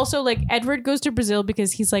 Because also, like, Edward goes to Brazil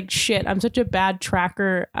because he's like, shit, I'm such a bad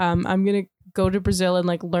tracker. I'm going to go to Brazil and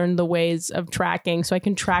like learn the ways of tracking so I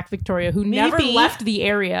can track Victoria, who never Maybe left the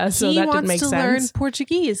area. So he that wants didn't make to sense. learn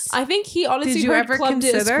Portuguese. I think he honestly Did you heard ever Club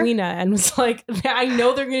de consider? Esquina and was like, I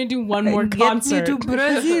know they're going to do one more Get concert. me to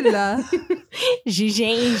Brazil.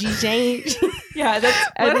 Gigeen. Yeah, that's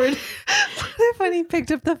Edward. When he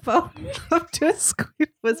picked up the phone, up to a screen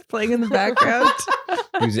was playing in the background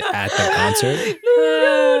He was at the concert.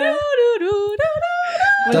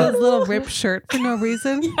 with his little ripped shirt for no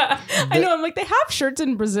reason. I know. I'm like, they have shirts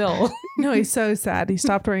in Brazil. No, he's so sad. He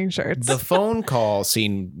stopped wearing shirts. The phone call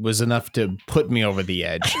scene was enough to put me over the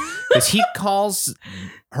edge because he calls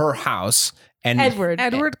her house and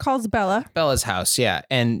Edward calls Bella. Bella's house, yeah,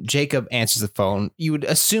 and Jacob answers the phone. You would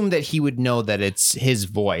assume that he would know that it's his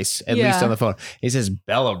voice, at least Yeah. on the phone. He says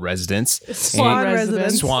Bella residence, Swan And-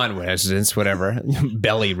 residence. Swan residence, whatever,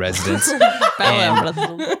 Belly residence,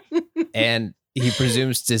 and he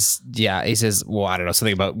presumes to, he says, well, I don't know,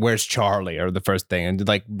 something about where's Charlie or the first thing. And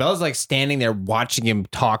like Bella's like standing there watching him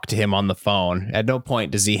talk to him on the phone. At no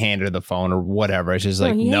point does he hand her the phone or whatever. It's just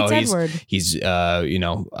like, he no, hates Edward. he's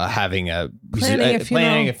having Planning a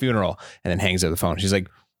planning a funeral and then hangs up the phone. She's like,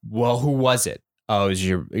 well, who was it? Oh, it was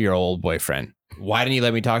your old boyfriend. Why didn't you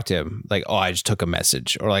let me talk to him? Like, oh, I just took a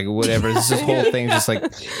message or like whatever. This whole thing just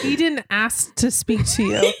like, He didn't ask to speak to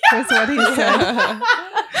you, is what he said.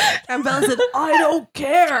 And Bella said, I don't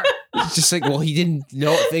care. it's just like, well, he didn't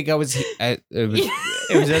think I was. It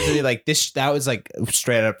was actually like this. That was like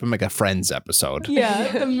straight up from like a Friends episode.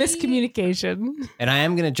 Yeah, the miscommunication. And I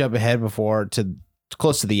am gonna jump ahead before to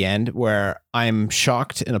close to the end, where I'm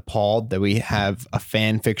shocked and appalled that we have a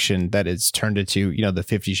fan fiction that is turned into, the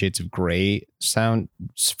 50 Shades of Grey sound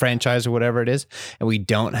franchise or whatever it is, and we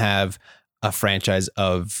don't have a franchise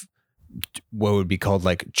of what would be called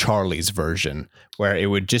like Charlie's version, where it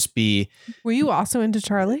would just be Were you also into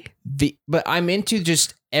Charlie? but I'm into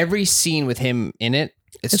just every scene with him in it.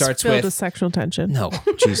 It It's starts filled with with sexual tension. no,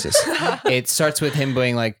 Jesus. It starts with him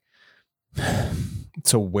being like,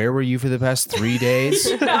 so where were you for the past 3 days?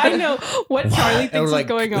 I know what Charlie And thinks is like,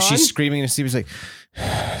 going on. she's screaming and Steve's like,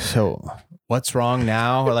 so what's wrong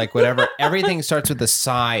now? Or like whatever. Everything starts with a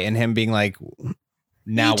sigh and him being like,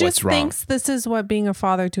 now He what's just wrong? thinks this is what being a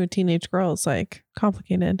father to a teenage girl is like.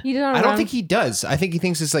 Complicated. He did not I don't run. think he does. I think he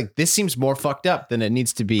thinks it's like, this seems more fucked up than it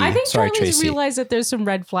needs to be. I think Sorry, Charlie's Tracy. realized that there's some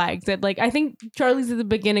red flags. That like I think Charlie's at the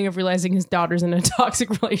beginning of realizing his daughter's in a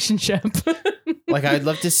toxic relationship. Like, I'd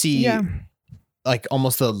love to see Yeah. like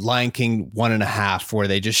almost the Lion King 1.5, where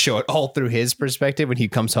they just show it all through his perspective. When he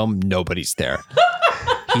comes home, nobody's there.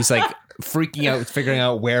 He's like freaking out, figuring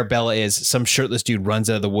out where Bella is. Some shirtless dude runs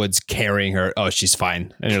out of the woods carrying her. Oh, she's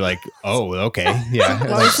fine. And you're like, oh, okay. Yeah. What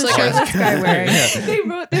was the shirtless guy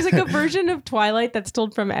wearing? There's like a version of Twilight that's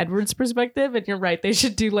told from Edward's perspective, and you're right. They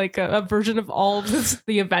should do like a version of all of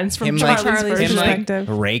the events from Him like, Charlie's Charlie's him like perspective.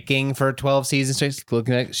 raking for 12 seasons straight,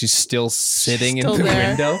 looking at she's still sitting Still in the there.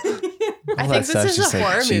 window. I All think that this stuff, is a she's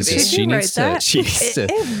horror Jesus, movie. she Did you needs write to. that? She needs to.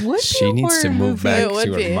 It would be She a needs to horror move movie. back It would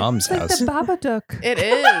to her be. mom's Like house. the Babadook. It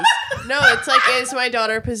is. No, it's like, is my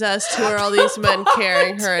daughter possessed? Who are all these men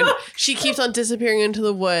carrying her? And she keeps on disappearing into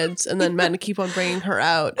the woods, and then men keep on bringing her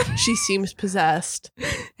out. She seems possessed.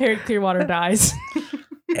 Harry Clearwater dies.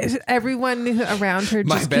 Everyone around her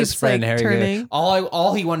My just best keeps friend like Harry. turning.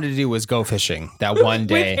 All he wanted to do was go fishing that one With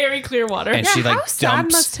day, Harry Clearwater. and she like How sad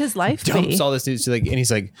dumps must his life be? dumps all this news. She's like, and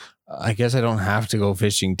he's like, I guess I don't have to go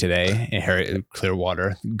fishing today. And Harry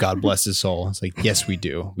Clearwater, God bless his soul. It's like, yes, we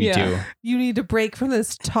do. We Yeah. do. You need a break from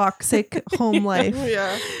this toxic home life.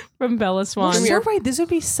 Yeah. From Bella Swan. You're right. This would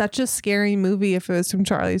be such a scary movie if it was from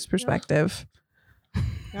Charlie's perspective.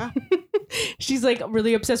 She's like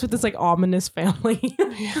really obsessed with this like ominous family.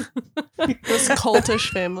 This cultish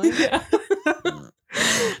family.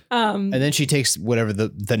 And then she takes whatever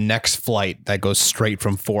the next flight that goes straight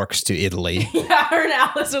from Forks to Italy. Yeah, her and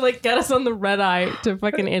Alice are like, get us on the red eye to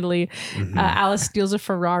fucking Italy. Alice steals a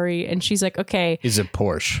Ferrari and she's like, okay, Is a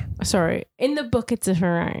Porsche. sorry, in the book it's a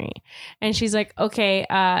Ferrari. And she's like, okay,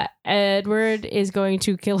 Edward is going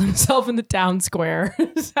to kill himself in the town square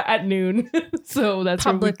at noon. So that's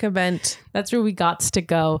Public event. that's where we got to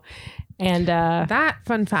go. And That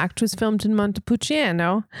fun fact was filmed in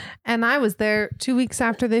Montepulciano, and I was there 2 weeks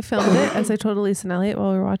after they filmed it, as I told Elise and Elliot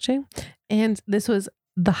while we were watching. And this was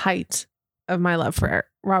the height of my love for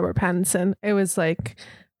Robert Pattinson. It was like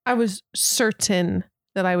I was certain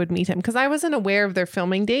that I would meet him because I wasn't aware of their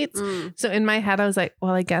filming dates. So in my head, I was like,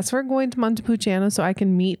 well, I guess we're going to Montepulciano so I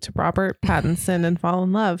can meet Robert Pattinson and fall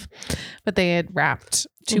in love. But they had wrapped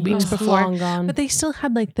 2 weeks before. long gone. But they still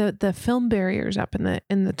had like the film barriers up in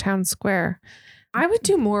the town square. I would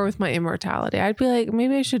do more with my immortality. I'd be like,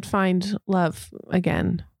 maybe I should find love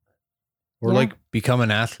again. Or Yeah. like become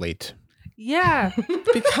an athlete. Yeah.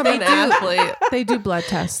 Become an athlete. They do blood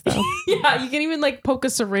tests though. Yeah, you can even like poke a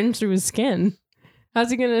syringe through his skin. How's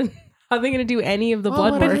he gonna? How are they gonna do any of the Well,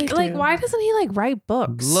 blood what work? do they Like, do? why doesn't he like write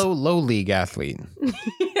books? Low league athlete.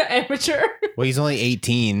 Amateur. Well, he's only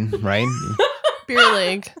 18, right? Beer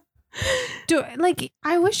league.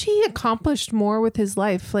 I wish he accomplished more with his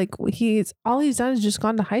life. Like he's done is just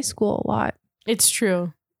gone to high school a lot. It's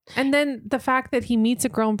true. And then the fact that he meets a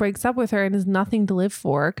girl and breaks up with her and has nothing to live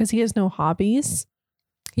for because he has no hobbies.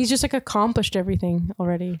 He's just like accomplished everything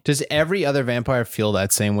already. Does every other vampire feel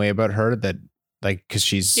that same way about her? That like because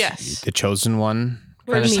she's Yes. the chosen one.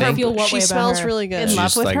 What do kinda you mean? I thing? feel what She way about smells her? really good. In love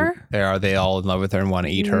She's with like, her? Are they all in love with her and want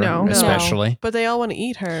to eat her? No. No. Especially. But they all want to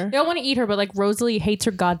eat her. They all want to eat her, but like Rosalie hates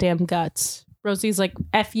her goddamn guts. Rosalie's like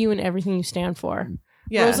F you and everything you stand for.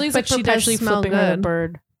 Yeah. Rosalie's like But she does perpetually smell flipping her the good.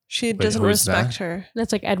 bird. She doesn't who's that? respect her.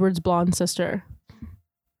 That's like Edward's blonde sister.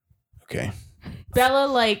 Okay.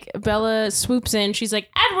 Bella swoops in. She's like,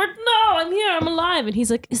 Edward, no, I'm here, I'm alive. And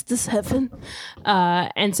he's like, is this heaven?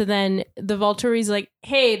 And so then the Volturi's like,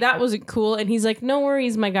 hey, that wasn't cool. And he's like, no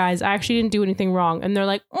worries, my guys, I actually didn't do anything wrong. And they're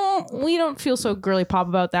like, oh, we don't feel so girly pop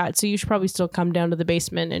about that. So you should probably still come down to the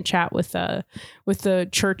basement and chat with the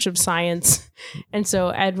Church of Science. And so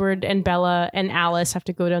Edward and Bella and Alice have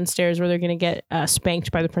to go downstairs where they're gonna get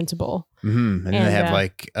spanked by the principal. Mm-hmm. And, And, they have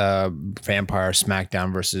like vampire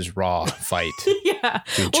SmackDown versus Raw fight. Yeah.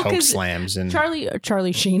 Doing Well, choke 'cause slams and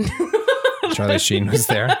Charlie Sheen. Charlie Sheen was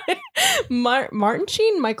there. Martin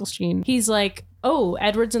Sheen? Michael Sheen. He's like, oh,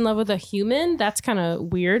 Edward's in love with a human? That's kind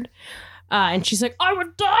of weird. And she's like, I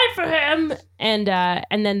would die for him. And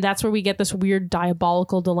then that's where we get this weird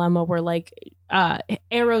diabolical dilemma where like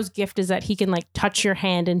Arrow's gift is that he can like touch your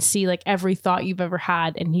hand and see like every thought you've ever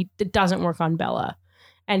had. And it doesn't work on Bella.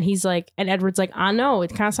 And he's like, and Edward's like, I know,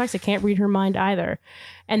 it kind of sucks. I can't read her mind either.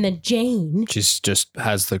 And then Jane. She's just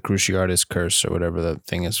has the Cruciatus curse or whatever the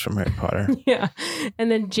thing is from Harry Potter. Yeah. And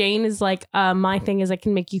then Jane is like, my thing is I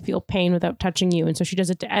can make you feel pain without touching you. And so she does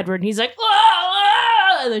it to Edward and he's like, ah,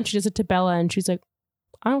 ah! And then she does it to Bella and she's like,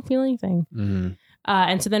 I don't feel anything. Mm-hmm.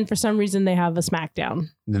 And so then for some reason they have a smackdown.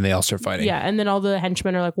 Then they all start fighting. Yeah. And then all the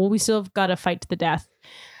henchmen are like, well, we still have got to fight to the death.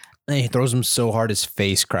 And he throws him so hard his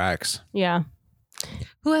face cracks. Yeah.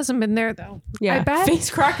 Who hasn't been there though? Yeah. I bet.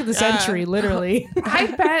 Face crack of the century, literally. I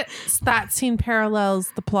bet that scene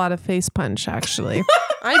parallels the plot of Face Punch. Actually,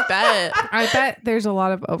 I bet. I bet there's a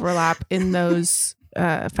lot of overlap in those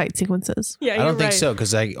fight sequences. Yeah, I don't think so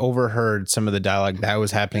because I overheard some of the dialogue that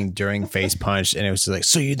was happening during Face Punch, and it was just like,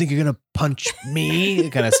 "So you think you're gonna punch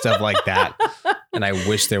me?" kind of stuff like that. And I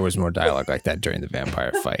wish there was more dialogue like that during the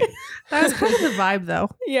vampire fight. That was kind of the vibe, though.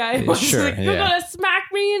 Yeah, it was Sure, like, you're yeah. gonna smack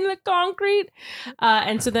me in the concrete.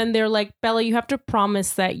 And so then they're like, Bella, you have to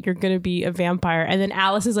promise that you're gonna be a vampire. And then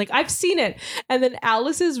Alice is like, I've seen it. And then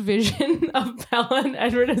Alice's vision of Bella and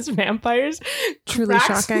Edward as vampires Truly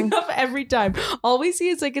cracks shocking. me up every time. All we see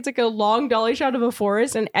is it's like a long dolly shot of a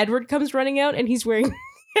forest, and Edward comes running out, and he's wearing.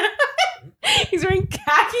 He's wearing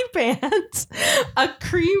khaki pants, a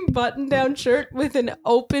cream button-down shirt with an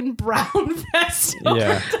open brown vest over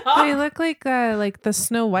Yeah. top. They look like the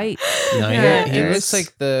Snow White. No, Yeah, he it's-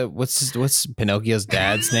 looks like what's Pinocchio's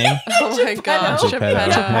dad's name? Oh my gosh, Geppetto.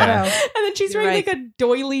 Geppetto. Yeah. And then she's You're wearing right. like a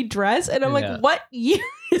doily dress, and I'm Yeah. like, what year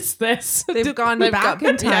is this? They've gone They've back got-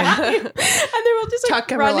 in time. yeah. And they're all just like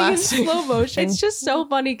Tuck running in everlasting. slow motion. It's just so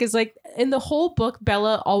funny because like in the whole book,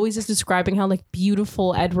 Bella always is describing how like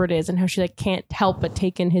beautiful Edward is and how she like can't help but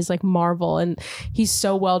take in his like marvel, and he's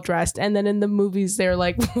so well dressed. And then in the movies, they're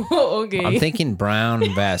like, okay. I'm thinking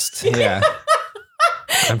brown vest. Yeah.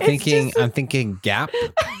 I'm thinking Gap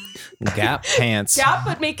pants. Yeah,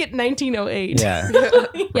 but make it 1908. Yeah. Yeah,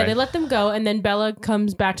 Right. they let them go, and then Bella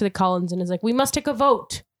comes back to the Collins and is like, we must take a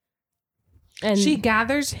vote. And She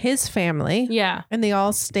gathers his family, yeah. and they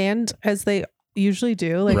all stand as they usually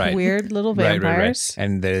do, like Right. weird little Right. vampires.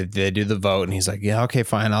 And they do the vote, and he's like, "Yeah, okay,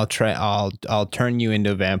 fine. I'll try. I'll turn you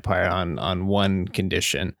into a vampire on one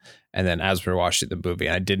condition." And then as we're watching the movie,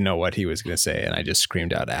 I didn't know what he was going to say, and I just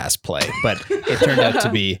screamed out "ass play," but it turned out to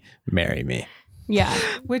be "marry me." Yeah.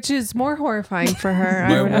 Which is more horrifying for her. I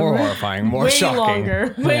More remember. horrifying, more way shocking,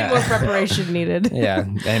 longer. Way Yeah. more preparation needed. Yeah,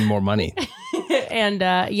 and more money. And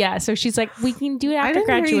yeah, so she's like, we can do it I after didn't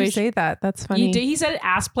hear you graduation. say that. That's funny. You did, he said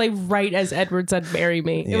ass play right as Edward said marry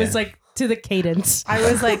me. It Yeah. was like to the cadence. I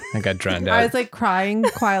was like, I got drowned I out. was like crying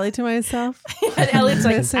quietly to myself. And Elliot's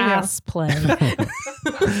like Missing out. ass play.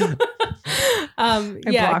 I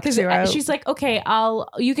Yeah, blocked because you out. she's like, okay,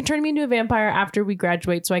 you can turn me into a vampire after we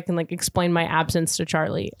graduate, so I can like explain my absence to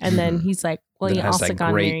Charlie. And then he's like, well, Then you it has also that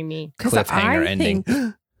gotta great marry me. Because Cliffhanger I ending.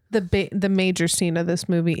 think the major scene of this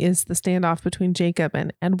movie is the standoff between Jacob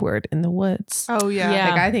and Edward in the woods. Oh yeah. Yeah.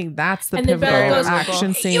 Like I think that's the And then Bella pivotal goes, action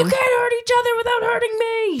you scene. can't hurt each other without hurting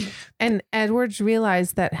me. And Edward's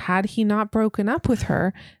realized that had he not broken up with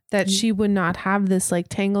her, that she would not have this like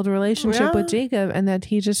tangled relationship with Jacob, and that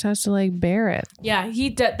he just has to like bear it. Yeah,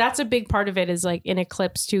 that's a big part of it is like in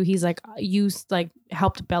Eclipse too. He's like, you like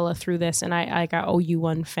helped Bella through this, and I owe you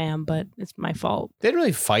one, fam, but it's my fault. They didn't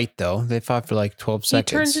really fight though. They fought for like 12 He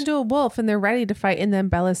seconds. turns into a wolf, and they're ready to fight, and then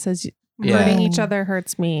Bella says, Yeah. "Hurting each other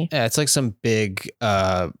hurts me." Yeah, it's like some big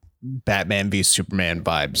Batman v Superman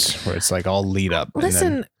vibes where it's like all lead up. and then-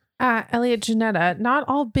 Listen, Elliot Janetta, not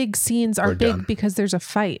all big scenes are We're big done. because there's a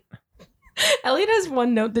fight. Elliot has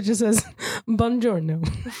one note that just says "Buongiorno."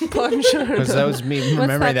 because that was me What's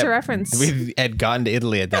remembering that to reference? we had gotten to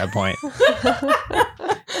Italy at that point.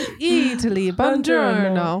 Italy,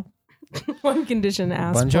 buongiorno. One condition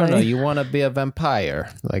ass Buongiorno, play. you want to be a vampire?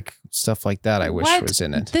 Like stuff like that. I wish What was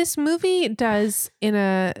in it. This movie does in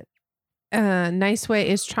a nice way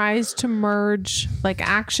is tries to merge like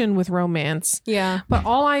action with romance. Yeah, But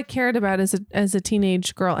all I cared about as a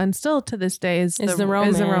teenage girl, and still to this day, is Is the the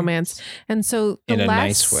romance. And so the In a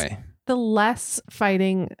less, nice way. the less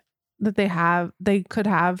fighting that they could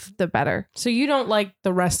have, the better. so you don't like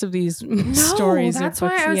the rest of these No, stories? or that's why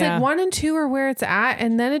books? I was Yeah. like 1 and 2 are where it's at,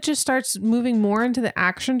 and then it just starts moving more into the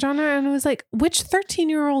action genre. And it was like, which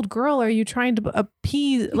 13-year-old girl are you trying to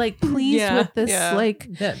appease? Like, please Yeah. with this, Yeah. like,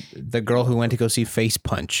 Yeah, the girl who went to go see Face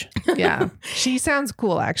Punch. yeah, she sounds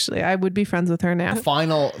cool. Actually, I would be friends with her now.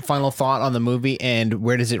 Final thought on the movie, and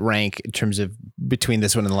where does it rank in terms of between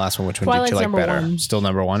this one and the last one? Which one Twilight's did you like number better? one. Still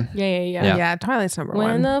number one. Yeah. Yeah, Twilight's number When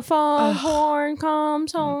one. the foghorn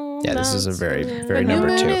comes home. Yeah, this is a that's very, when very But New number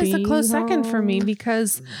Moon two. is a close be second for me home.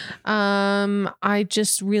 because I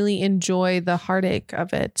just really enjoy the heartache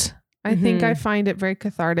of it. I think Mhm. I find it very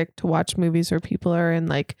cathartic to watch movies where people are in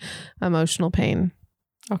like emotional pain.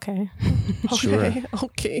 Okay. Sure.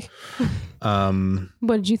 Okay.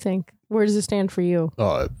 What did you think? Where does it stand for you?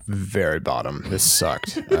 Oh, very bottom. This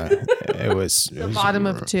sucked. It was Bottom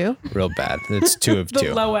of 2. real bad. It's 2 of 2.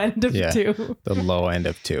 The low end of Yeah. 2. The low end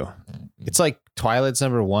of 2. It's like Twilight's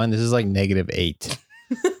number 1. This is like -8.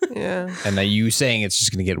 Yeah. And you saying it's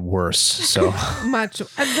just going to get worse. So Much. No,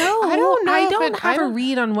 I don't know I if don't it- have I don't- a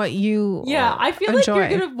read on what you. Yeah, I feel enjoy. like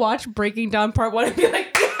you're going to watch Breaking Down Part 1 and be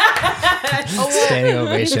like, standing You're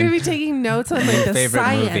ovation. gonna be taking notes on like the Favorite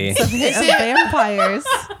science movie. of vampires.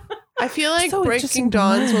 I feel like So Breaking interesting.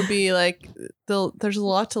 Dawns will be like there's a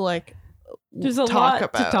lot to like There's a talk lot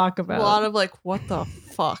about. to talk about. A lot of like what the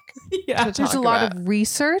fuck. yeah. to There's a talk lot about. of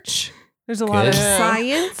research. There's a lot of Good.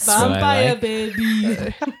 science. what I Vampire like.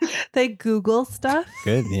 baby. They Google stuff.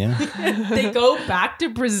 Good, yeah. They go back to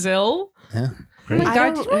Brazil. Yeah. Oh my I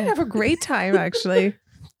god, don't- you might have a great time actually.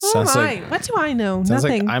 Sounds oh like- my. What do I know? Sounds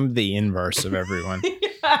Nothing. like I'm the inverse of everyone.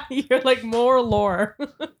 Yeah, you're like more lore.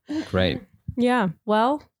 Great. Yeah.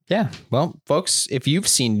 Well, Yeah. Well, folks, if you've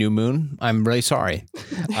seen New Moon, I'm really sorry.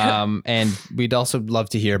 And we'd also love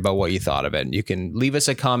to hear about what you thought of it. You can leave us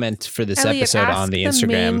a comment for this Elliot, episode ask on the main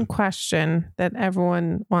Instagram, question that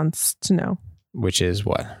everyone wants to know: which is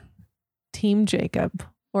what? Team Jacob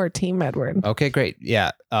or Team Edward? Okay, great.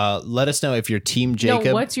 Yeah. Let us know if you're Team Jacob.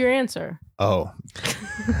 no, what's your answer? Oh.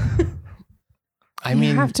 I You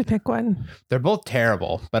mean, have to pick one. they're both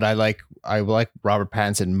terrible, but I like Robert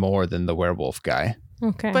Pattinson more than the werewolf guy.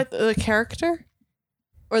 Okay. But the character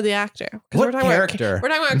or the actor? 'Cause What we're talking about- character? we're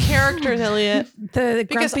talking about characters, Elliot. The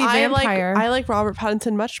Because grumpy vampire. I like Robert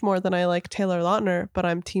Pattinson much more than I like Taylor Lautner, but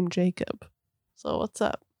I'm Team Jacob. So what's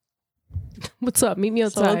up? what's up? Meet me So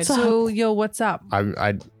outside. what's up? So yo, what's up?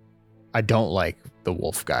 I don't like the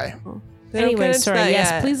wolf guy. They don't get Anyway, into sorry. that Yes,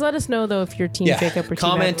 yet. please let us know though if you're Team Jacob or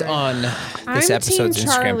comment Team Edward. on this I'm episode's Team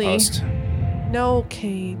Instagram Charlie. post. No,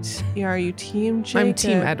 Kate. Are you Team Jacob? I'm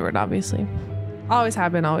Team Edward, obviously. Always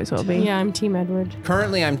have been, always will be. Yeah, I'm Team Edward.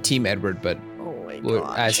 Currently, I'm Team Edward, but Oh my well,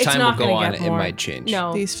 god. as It's time will not go gonna on, get it more. might change.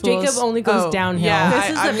 No, These Jacob fools- only goes Oh, downhill. yeah, This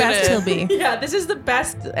is I'm the best gonna- he'll be. Yeah, this is the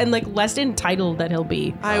best and like less entitled that he'll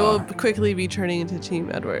be. I will quickly be turning into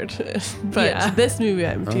Team Edward. But Yeah. this movie,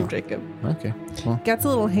 I'm Team Oh. Jacob. Okay. Well, Gets a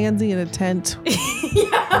little handsy in a tent.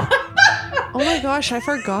 Yeah. Oh my gosh, I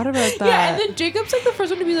forgot about that. Yeah, and then Jacob's like the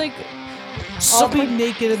first one to be like, I'll be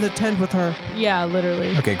naked in the tent with her. yeah,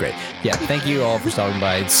 literally. okay, great. Yeah, thank you all for stopping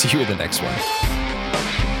by. See you in the next one.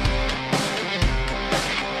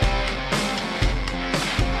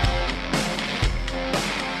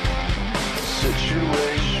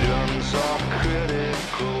 Situations are critical.